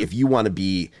 So, like, if you want to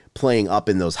be playing up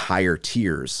in those higher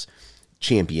tiers,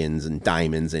 champions and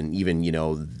diamonds and even, you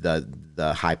know,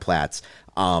 the high plats,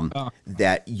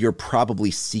 that you're probably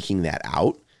seeking that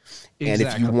out. Exactly. And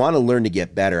if you want to learn to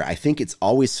get better, I think it's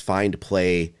always fine to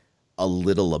play a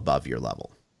little above your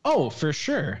level. Oh, for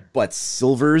sure. But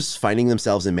silvers finding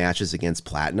themselves in matches against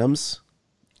platinums,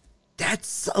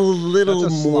 that's a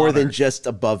little more than just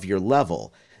above your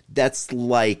level. That's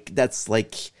like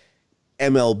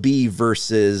MLB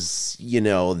versus, you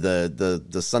know,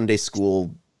 the Sunday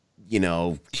school, you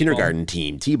know, kindergarten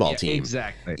team, T-ball team.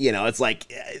 Exactly. You know, it's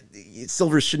like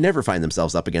silvers should never find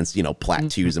themselves up against, you know,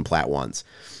 plat twos and plat ones.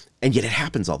 And yet it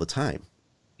happens all the time.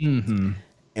 And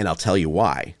I'll tell you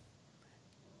why.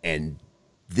 And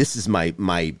this is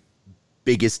my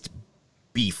biggest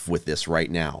beef with this right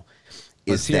now.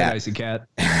 Is that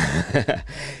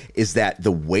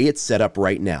the way it's set up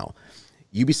right now,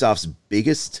 Ubisoft's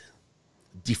biggest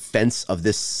defense of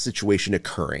this situation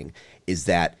occurring is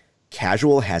that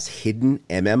casual has hidden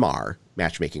MMR,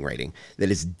 matchmaking rating,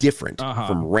 that is different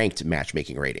from ranked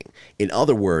matchmaking rating. In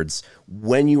other words,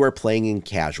 when you are playing in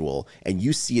casual and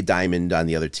you see a diamond on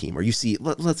the other team, or you see,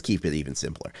 let's keep it even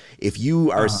simpler. If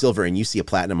you are a silver and you see a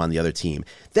platinum on the other team,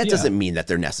 that doesn't mean that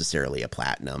they're necessarily a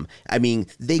platinum. I mean,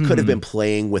 they could have been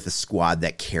playing with a squad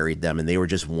that carried them and they were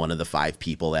just one of the 5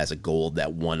 people as a gold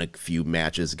that won a few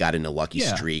matches, got in a lucky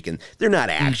streak, and they're not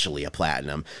actually a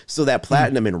platinum. So that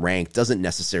platinum in rank doesn't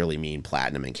necessarily mean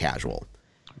platinum in casual.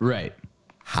 Right.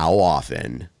 How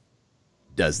often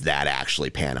does that actually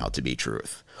pan out to be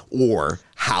truth? Or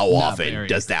how often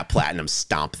does that platinum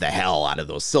stomp the hell out of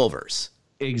those silvers?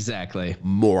 Exactly.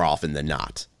 More often than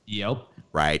not. Yep.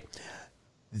 Right?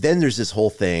 Then there's this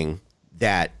whole thing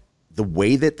that the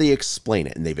way that they explain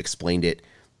it, and they've explained it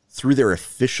through their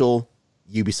official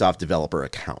Ubisoft developer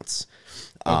accounts.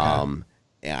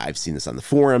 I've seen this on the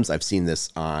forums. I've seen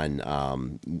this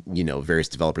on, you know, various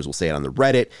developers will say it on the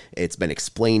Reddit. It's been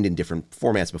explained in different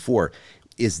formats before,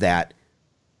 is that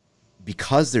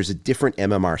because there's a different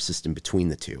MMR system between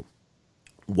the two,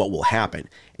 what will happen,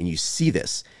 and you see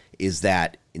this, is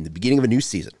that in the beginning of a new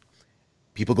season,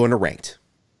 people go into ranked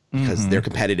because they're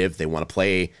competitive. They want to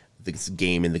play this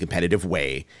game in the competitive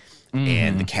way.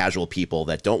 And the casual people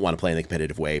that don't want to play in the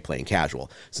competitive way play in casual.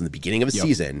 So in the beginning of a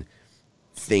season,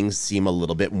 things seem a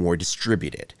little bit more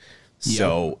distributed.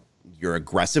 So your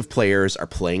aggressive players are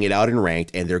playing it out in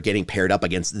ranked, and they're getting paired up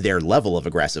against their level of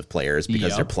aggressive players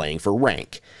because they're playing for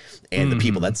rank. And the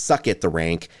people that suck at the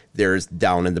rank, they're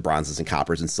down in the bronzes and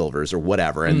coppers and silvers or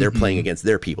whatever, and they're playing against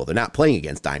their people. They're not playing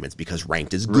against diamonds because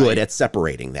ranked is good at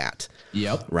separating that.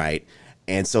 Right?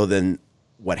 And so then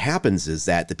what happens is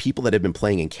that the people that have been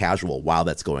playing in casual while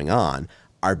that's going on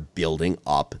are building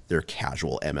up their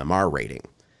casual MMR rating.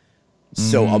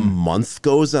 So a month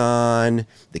goes on,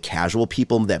 the casual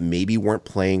people that maybe weren't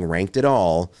playing ranked at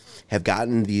all have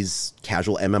gotten these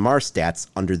casual MMR stats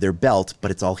under their belt,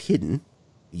 but it's all hidden.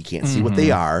 You can't see what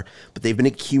they are, but they've been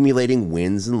accumulating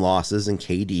wins and losses and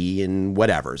KD and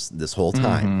whatever's this whole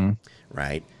time,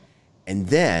 right? And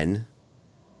then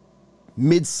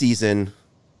mid-season,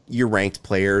 your ranked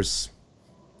players,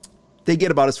 they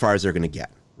get about as far as they're going to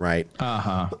get, right?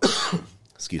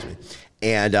 Excuse me.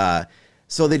 And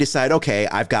so they decide, okay,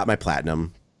 I've got my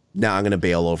platinum. Now I'm going to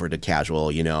bail over to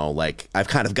casual, you know, like I've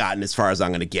kind of gotten as far as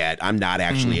I'm going to get. I'm not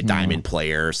actually a diamond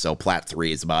player, so plat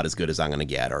 3 is about as good as I'm going to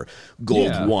get, or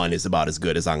gold 1 is about as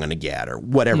good as I'm going to get, or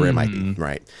whatever it might be,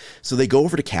 right? So they go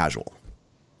over to casual.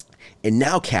 And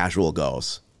now casual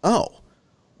goes, oh,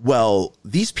 well,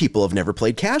 these people have never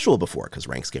played casual before because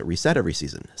ranks get reset every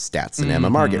season. Stats and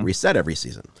MMR get reset every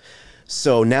season.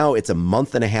 So now it's a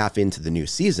month and a half into the new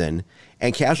season,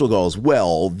 and casual goes,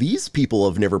 well, these people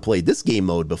have never played this game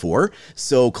mode before,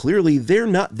 so clearly they're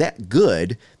not that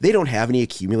good. They don't have any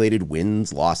accumulated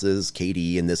wins, losses,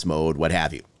 KD in this mode, what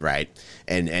have you, right?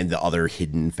 And the other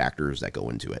hidden factors that go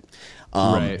into it.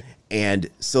 Right. And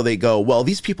so they go, well,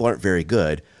 these people aren't very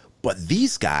good, but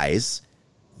these guys,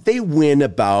 they win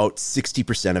about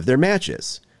 60% of their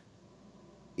matches.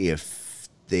 If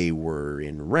they were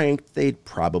in ranked, they'd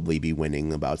probably be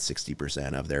winning about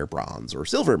 60% of their bronze or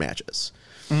silver matches.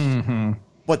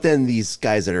 But then these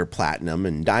guys that are platinum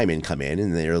and diamond come in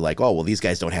and they're like, oh, well, these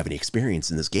guys don't have any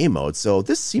experience in this game mode, so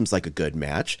this seems like a good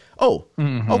match. Oh,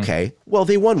 okay. Well,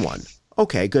 they won one.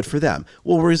 Okay, good for them.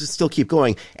 Well, we're going to still keep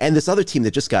going. And this other team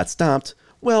that just got stomped,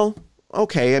 well,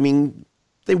 okay, I mean,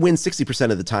 they win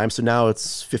 60% of the time, so now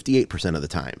it's 58% of the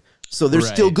time. So they're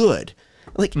still good.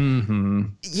 Like,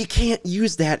 you can't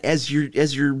use that as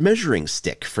your measuring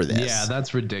stick for this. Yeah,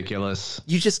 that's ridiculous.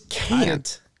 You just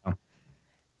can't.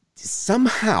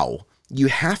 Somehow, you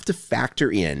have to factor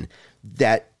in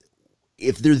that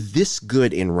if they're this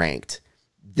good in ranked,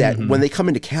 that when they come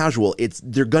into casual,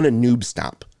 they're going to noob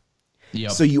stomp.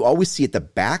 Yep. So you always see at the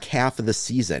back half of the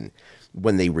season,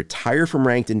 when they retire from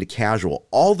ranked into casual,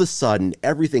 all of a sudden,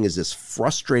 everything is this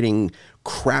frustrating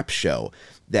crap show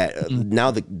that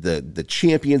now the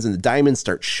champions and the diamonds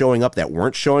start showing up that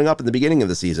weren't showing up in the beginning of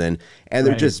the season, and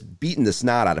they're just beating the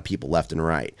snot out of people left and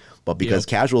right. But because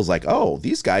casual is like, oh,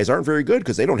 these guys aren't very good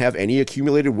because they don't have any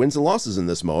accumulated wins and losses in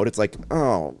this mode, it's like,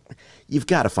 oh, you've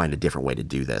got to find a different way to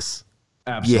do this.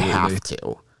 Absolutely. You have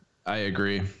to. I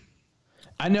agree.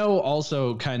 I know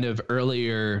also kind of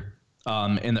earlier,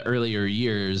 in the earlier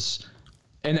years,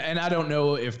 and I don't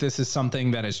know if this is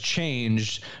something that has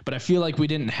changed, but I feel like we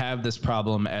didn't have this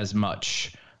problem as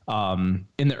much in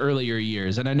the earlier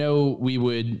years. And I know we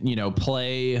would,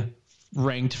 play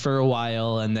ranked for a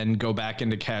while and then go back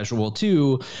into casual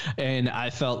too. And I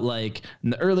felt like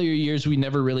in the earlier years, we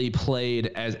never really played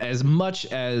as much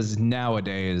as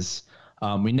nowadays.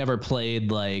 We never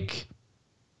played like,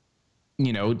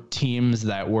 teams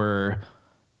that were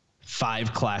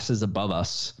 5 classes above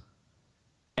us.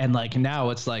 And like now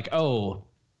it's like, oh,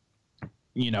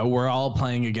 we're all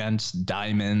playing against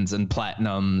diamonds and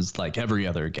platinums like every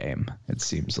other game, it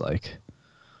seems like.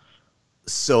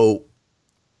 So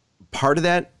part of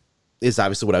that is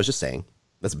obviously what I was just saying.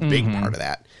 That's a big part of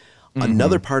that.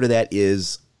 Another part of that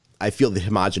is I feel the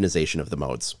homogenization of the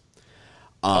modes.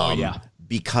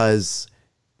 Because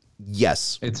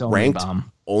yes, it's only ranked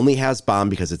bomb. Only has bomb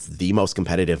because it's the most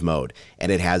competitive mode,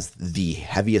 and it has the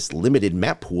heaviest limited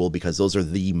map pool because those are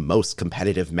the most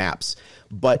competitive maps.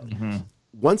 But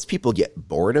once people get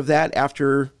bored of that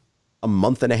after a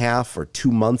month and a half or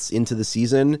 2 months into the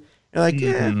season, they're like,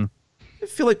 I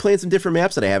feel like playing some different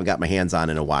maps that I haven't got my hands on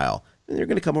in a while. And they're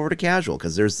going to come over to casual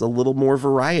because there's a little more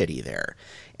variety there.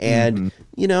 And,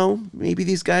 maybe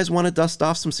these guys want to dust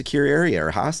off some secure area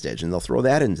or hostage, and they'll throw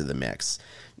that into the mix,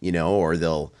 or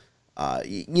they'll,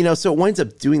 so it winds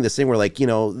up doing this thing where, like,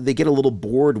 they get a little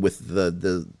bored with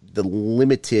the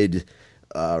limited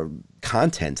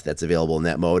content that's available in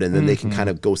that mode, and then they can kind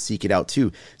of go seek it out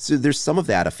too. So there's some of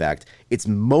that effect. It's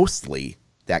mostly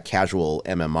that casual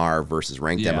MMR versus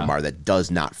ranked MMR that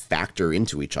does not factor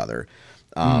into each other.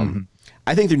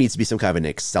 I think there needs to be some kind of an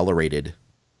accelerated,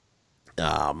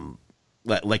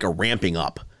 like a ramping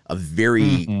up, a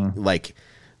very like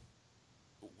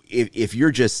if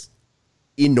you're just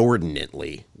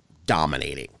inordinately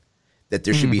dominating, that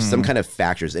there should be some kind of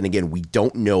factors. And again, we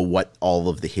don't know what all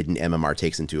of the hidden MMR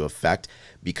takes into effect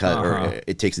because or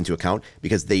it takes into account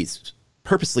because they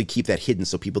purposely keep that hidden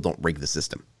so people don't rig the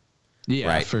system. Yeah,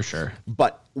 right? For sure.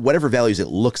 But whatever values it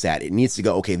looks at, it needs to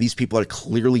go, okay, these people are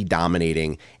clearly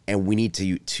dominating, and we need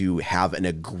to have an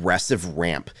aggressive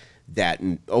ramp that,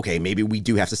 okay, maybe we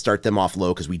do have to start them off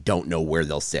low because we don't know where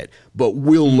they'll sit, but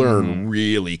we'll learn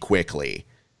really quickly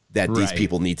that these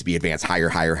people need to be advanced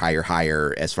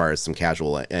higher as far as some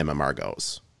casual MMR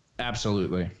goes.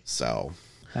 Absolutely. So,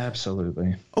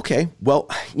 Absolutely. Okay. Well,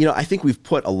 I think we've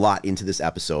put a lot into this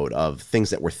episode of things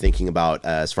that we're thinking about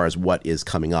as far as what is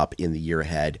coming up in the year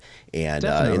ahead and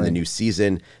in the new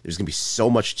season. There's going to be so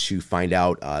much to find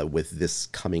out with this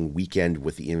coming weekend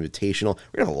with the Invitational.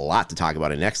 We're going to have a lot to talk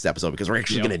about in the next episode because we're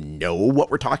actually going to know what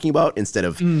we're talking about instead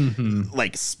of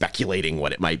like speculating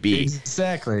what it might be.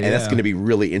 Exactly. And that's going to be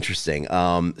really interesting.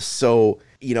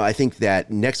 I think that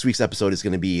next week's episode is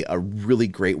going to be a really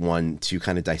great one to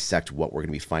kind of dissect what we're going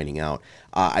to be finding out.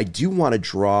 I do want to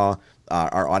draw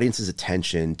our audience's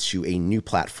attention to a new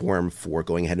platform for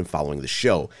going ahead and following the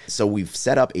show. So we've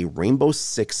set up a Rainbow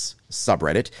Six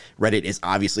subreddit. Reddit is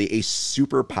obviously a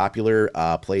super popular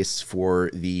place for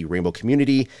the Rainbow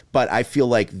community, but I feel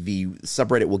like the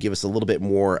subreddit will give us a little bit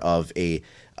more of a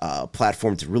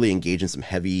platform to really engage in some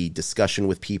heavy discussion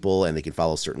with people, and they can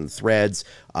follow certain threads.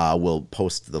 We'll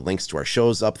post the links to our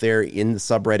shows up there in the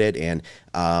subreddit, and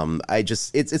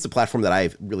it's a platform that I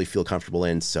really feel comfortable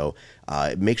in. So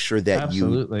make sure that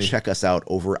you check us out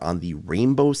over on the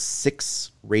Rainbow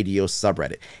Six Radio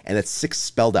subreddit, and that's 6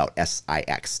 spelled out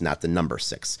SIX, not the number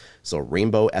 6. So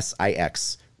Rainbow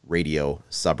SIX Radio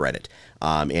subreddit,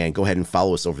 and go ahead and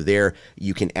follow us over there.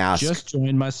 You can ask. Just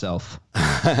join myself.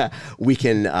 we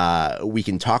can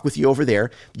talk with you over there.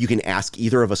 You can ask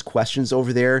either of us questions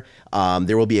over there.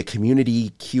 There will be a community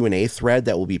Q&A thread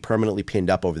that will be permanently pinned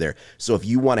up over there. So if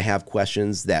you want to have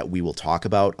questions that we will talk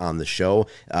about on the show,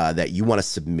 that you want to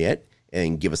submit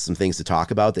and give us some things to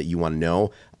talk about that you want to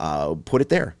know, put it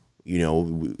there.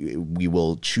 We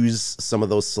will choose some of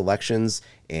those selections,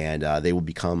 and they will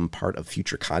become part of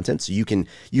future content. So you can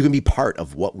be part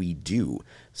of what we do.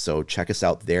 So check us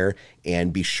out there,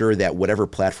 and be sure that whatever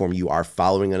platform you are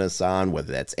following us on,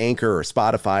 whether that's Anchor or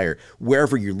Spotify or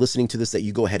wherever you're listening to this, that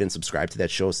you go ahead and subscribe to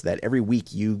that show so that every week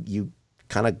you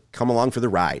kind of come along for the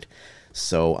ride.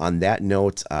 So on that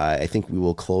note, I think we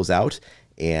will close out,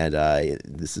 and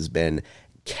this has been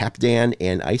Capdan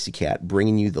and Icy Cat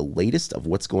bringing you the latest of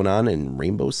what's going on in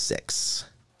Rainbow Six.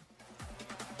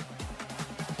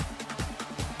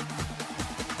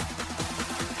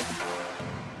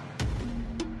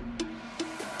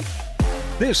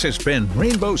 This has been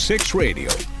Rainbow Six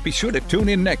Radio. Be sure to tune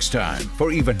in next time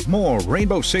for even more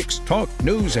Rainbow Six talk,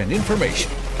 news, and information.